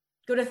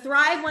 Go to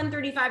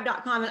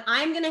thrive135.com and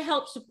I'm going to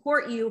help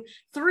support you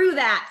through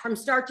that from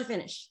start to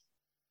finish.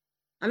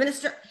 I'm going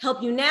to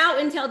help you now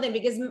until then,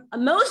 because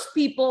most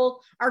people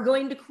are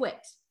going to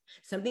quit.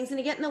 Something's going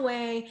to get in the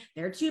way.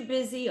 They're too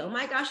busy. Oh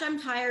my gosh, I'm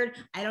tired.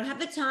 I don't have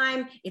the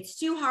time. It's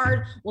too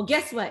hard. Well,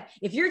 guess what?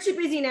 If you're too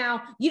busy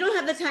now, you don't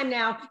have the time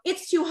now.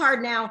 It's too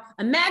hard now.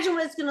 Imagine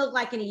what it's going to look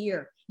like in a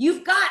year.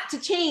 You've got to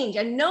change,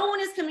 and no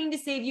one is coming to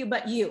save you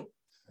but you.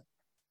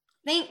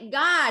 Thank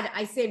God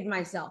I saved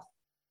myself.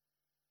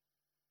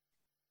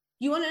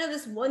 You want to know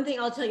this one thing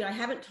I'll tell you? I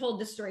haven't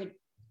told this story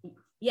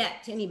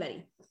yet to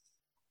anybody.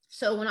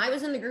 So when I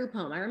was in the group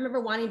home, I remember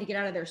wanting to get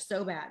out of there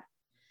so bad.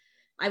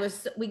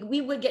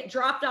 We would get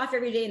dropped off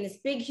every day in this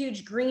big,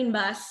 huge green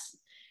bus,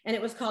 and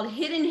it was called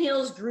Hidden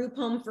Hills Group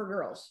Home for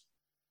Girls.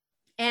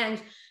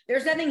 And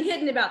there's nothing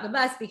hidden about the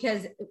bus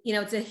because, you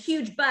know, it's a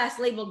huge bus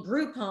labeled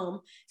group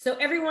home. So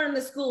everyone in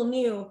the school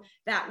knew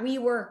that we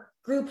were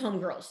group home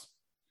girls.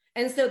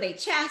 And so they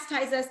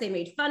chastised us. They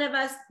made fun of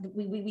us.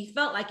 We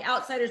felt like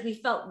outsiders. We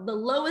felt the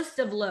lowest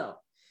of low.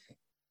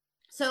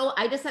 So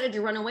I decided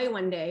to run away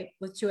one day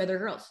with 2 other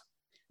girls.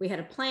 We had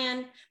a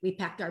plan. We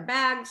packed our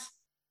bags.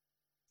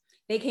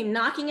 They came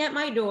knocking at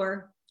my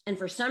door. And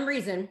for some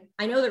reason,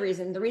 I know the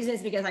reason. The reason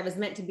is because I was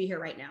meant to be here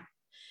right now.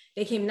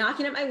 They came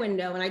knocking at my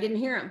window and I didn't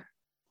hear them.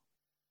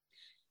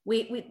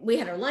 We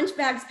had our lunch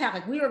bags packed,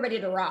 like we were ready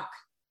to rock.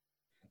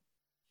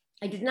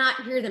 I did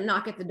not hear them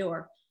knock at the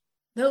door.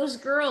 Those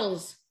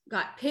girls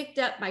got picked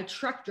up by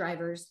truck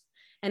drivers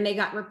and they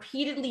got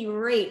repeatedly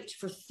raped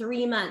for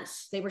 3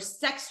 months. They were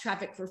sex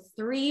trafficked for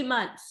 3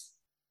 months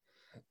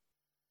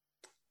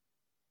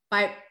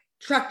by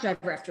truck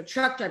driver after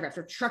truck driver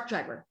after truck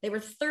driver. They were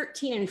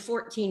 13 and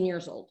 14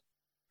 years old.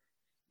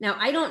 Now,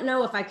 I don't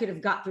know if I could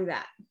have got through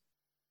that.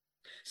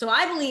 So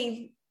I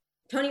believe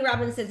Tony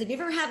Robbins says, if you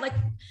ever had like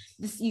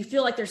this, you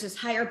feel like there's this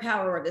higher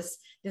power or this,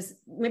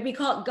 maybe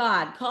call it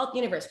God, call it the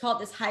universe, call it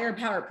this higher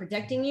power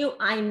protecting you.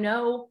 I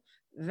know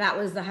that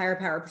was the higher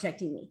power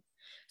protecting me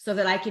so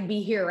that I could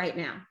be here right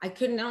now. I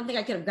don't think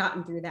I could have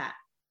gotten through that.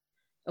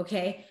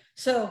 Okay.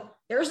 So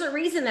there's a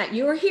reason that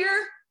you're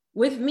here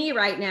with me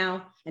right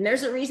now. And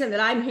there's a reason that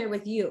I'm here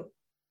with you.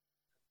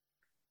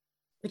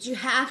 But you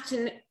have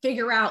to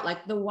figure out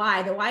like the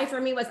why. The why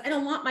for me was, I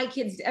don't want my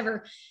kids to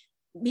ever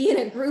be in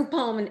a group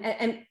home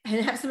and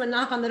have someone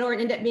knock on the door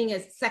and end up being a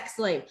sex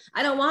slave.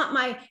 I don't want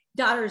my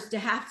daughters to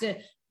have to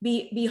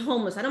be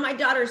homeless. I don't want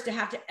my daughters to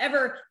have to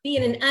ever be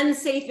in an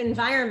unsafe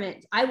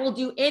environment. I will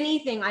do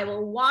anything. I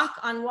will walk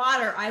on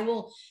water. I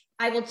will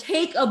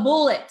take a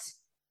bullet.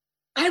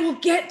 I will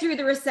get through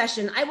the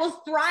recession. I will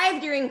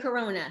thrive during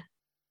Corona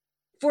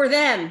for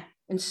them.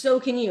 And so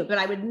can you, but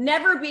I would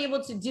never be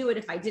able to do it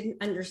if I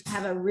didn't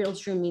have a real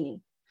true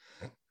meaning.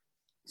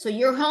 So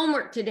your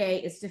homework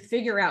today is to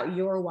figure out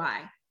your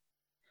why.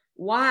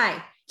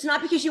 Why? It's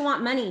not because you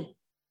want money.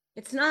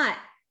 It's not.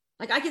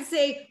 Like I could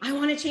say, I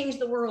want to change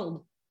the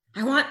world.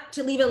 I want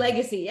to leave a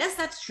legacy. Yes,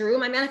 that's true.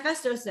 My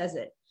manifesto says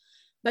it.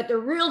 But the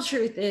real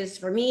truth is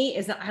for me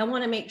is that I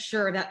want to make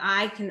sure that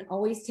I can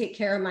always take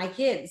care of my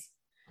kids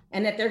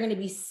and that they're going to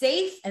be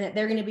safe and that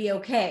they're going to be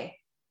okay,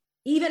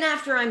 even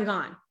after I'm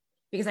gone,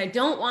 because I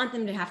don't want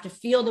them to have to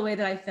feel the way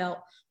that I felt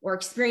or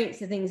experience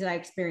the things that I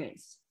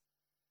experienced.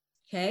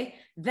 Okay.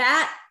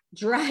 That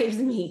drives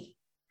me.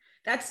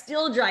 That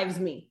still drives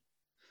me.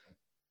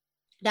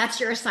 That's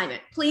your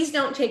assignment. Please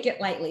don't take it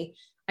lightly.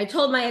 I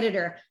told my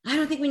editor, I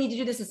don't think we need to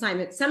do this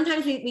assignment.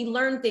 Sometimes we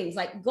learn things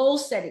like goal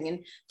setting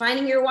and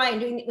finding your why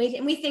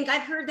and we think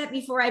I've heard that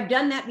before. I've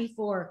done that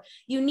before.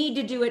 You need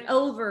to do it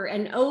over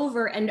and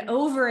over and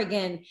over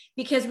again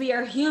because we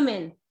are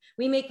human.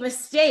 We make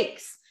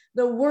mistakes.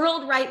 The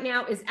world right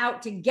now is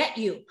out to get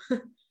you.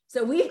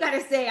 So we've got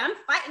to say, I'm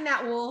fighting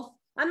that wolf.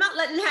 I'm not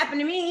letting it happen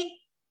to me.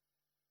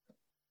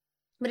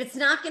 But it's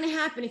not going to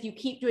happen if you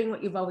keep doing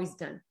what you've always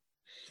done.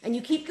 And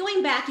you keep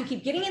going back, you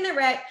keep getting in the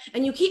wreck,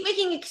 and you keep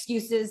making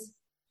excuses.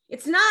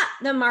 It's not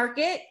the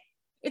market.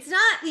 It's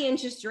not the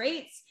interest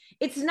rates.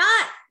 It's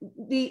not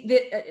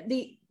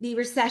the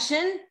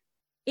recession.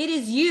 It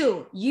is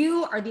you.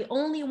 You are the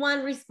only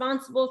one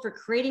responsible for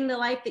creating the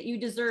life that you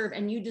deserve,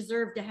 and you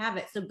deserve to have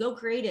it. So go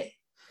create it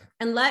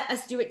and let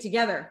us do it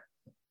together.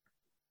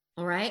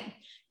 All right.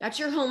 That's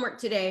your homework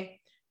today.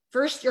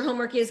 First, your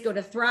homework is go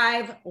to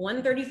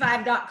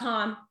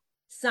thrive135.com.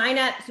 Sign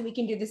up so we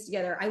can do this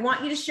together. I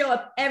want you to show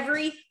up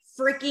every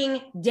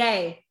freaking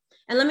day.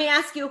 And let me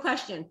ask you a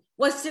question.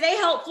 Was today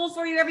helpful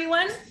for you,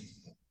 everyone?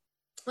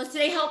 Was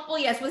today helpful?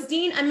 Yes. Was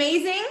Dean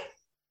amazing?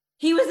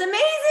 He was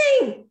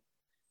amazing.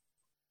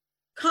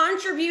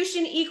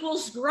 Contribution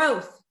equals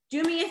growth.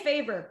 Do me a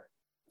favor.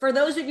 For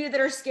those of you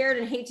that are scared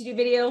and hate to do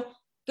video,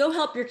 go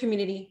help your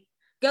community.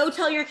 Go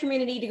tell your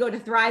community to go to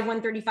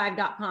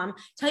thrive135.com.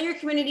 Tell your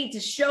community to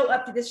show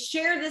up to this.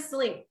 Share this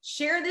link.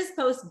 Share this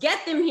post.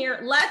 Get them here.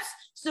 Let's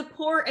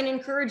support and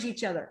encourage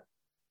each other.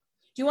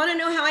 Do you want to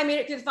know how I made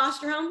it through the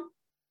foster home?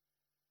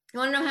 You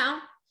want to know how?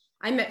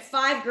 I met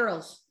 5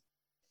 girls.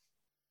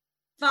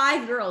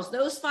 5 girls.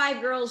 Those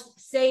 5 girls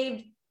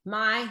saved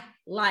my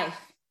life.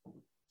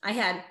 I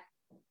had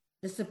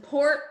the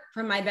support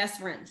from my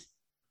best friends.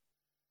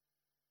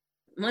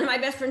 One of my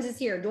best friends is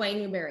here, Dwayne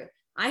Newberry.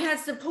 I had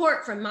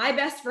support from my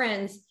best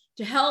friends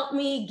to help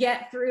me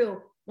get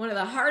through one of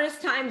the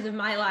hardest times of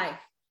my life.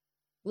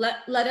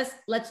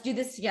 Let's do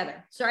this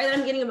together. Sorry that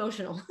I'm getting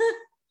emotional.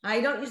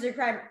 I don't usually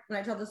cry when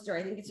I tell this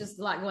story. I think it's just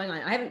a lot going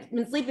on. I haven't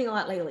been sleeping a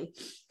lot lately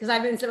because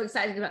I've been so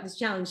excited about this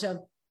challenge.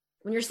 So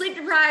when you're sleep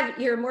deprived,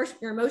 your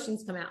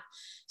emotions come out.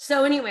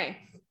 So anyway,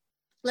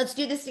 let's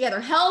do this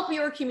together. Help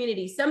your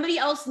community. Somebody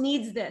else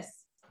needs this.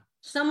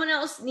 Someone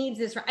else needs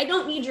this. I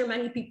don't need your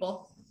money,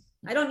 people.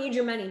 I don't need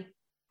your money.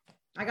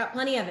 I got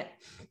plenty of it.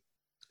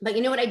 But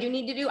you know what I do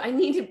need to do? I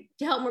need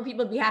to help more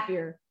people be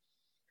happier.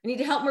 I need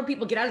to help more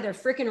people get out of their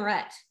freaking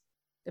rut.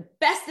 The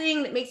best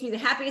thing that makes me the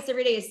happiest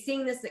every day is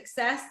seeing the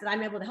success that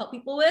I'm able to help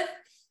people with.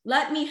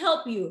 Let me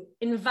help you.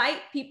 Invite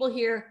people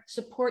here,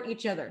 support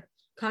each other.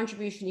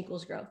 Contribution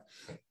equals growth.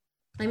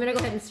 I'm going to go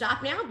ahead and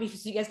stop now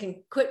so you guys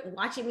can quit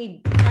watching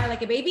me cry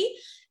like a baby.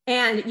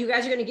 And you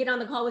guys are going to get on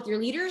the call with your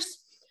leaders.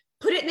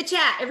 Put it in the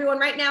chat. Everyone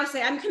right now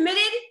say, I'm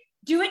committed.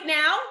 Do it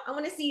now. I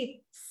want to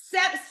see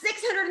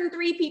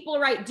 603 people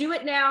write, do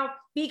it now,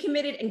 be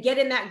committed, and get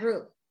in that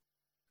group.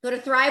 Go to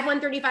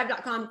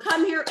thrive135.com.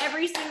 Come here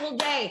every single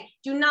day.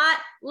 Do not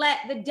let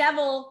the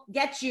devil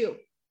get you.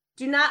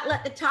 Do not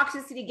let the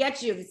toxicity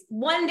get you.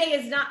 One day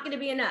is not going to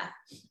be enough.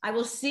 I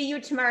will see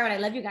you tomorrow, and I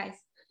love you guys.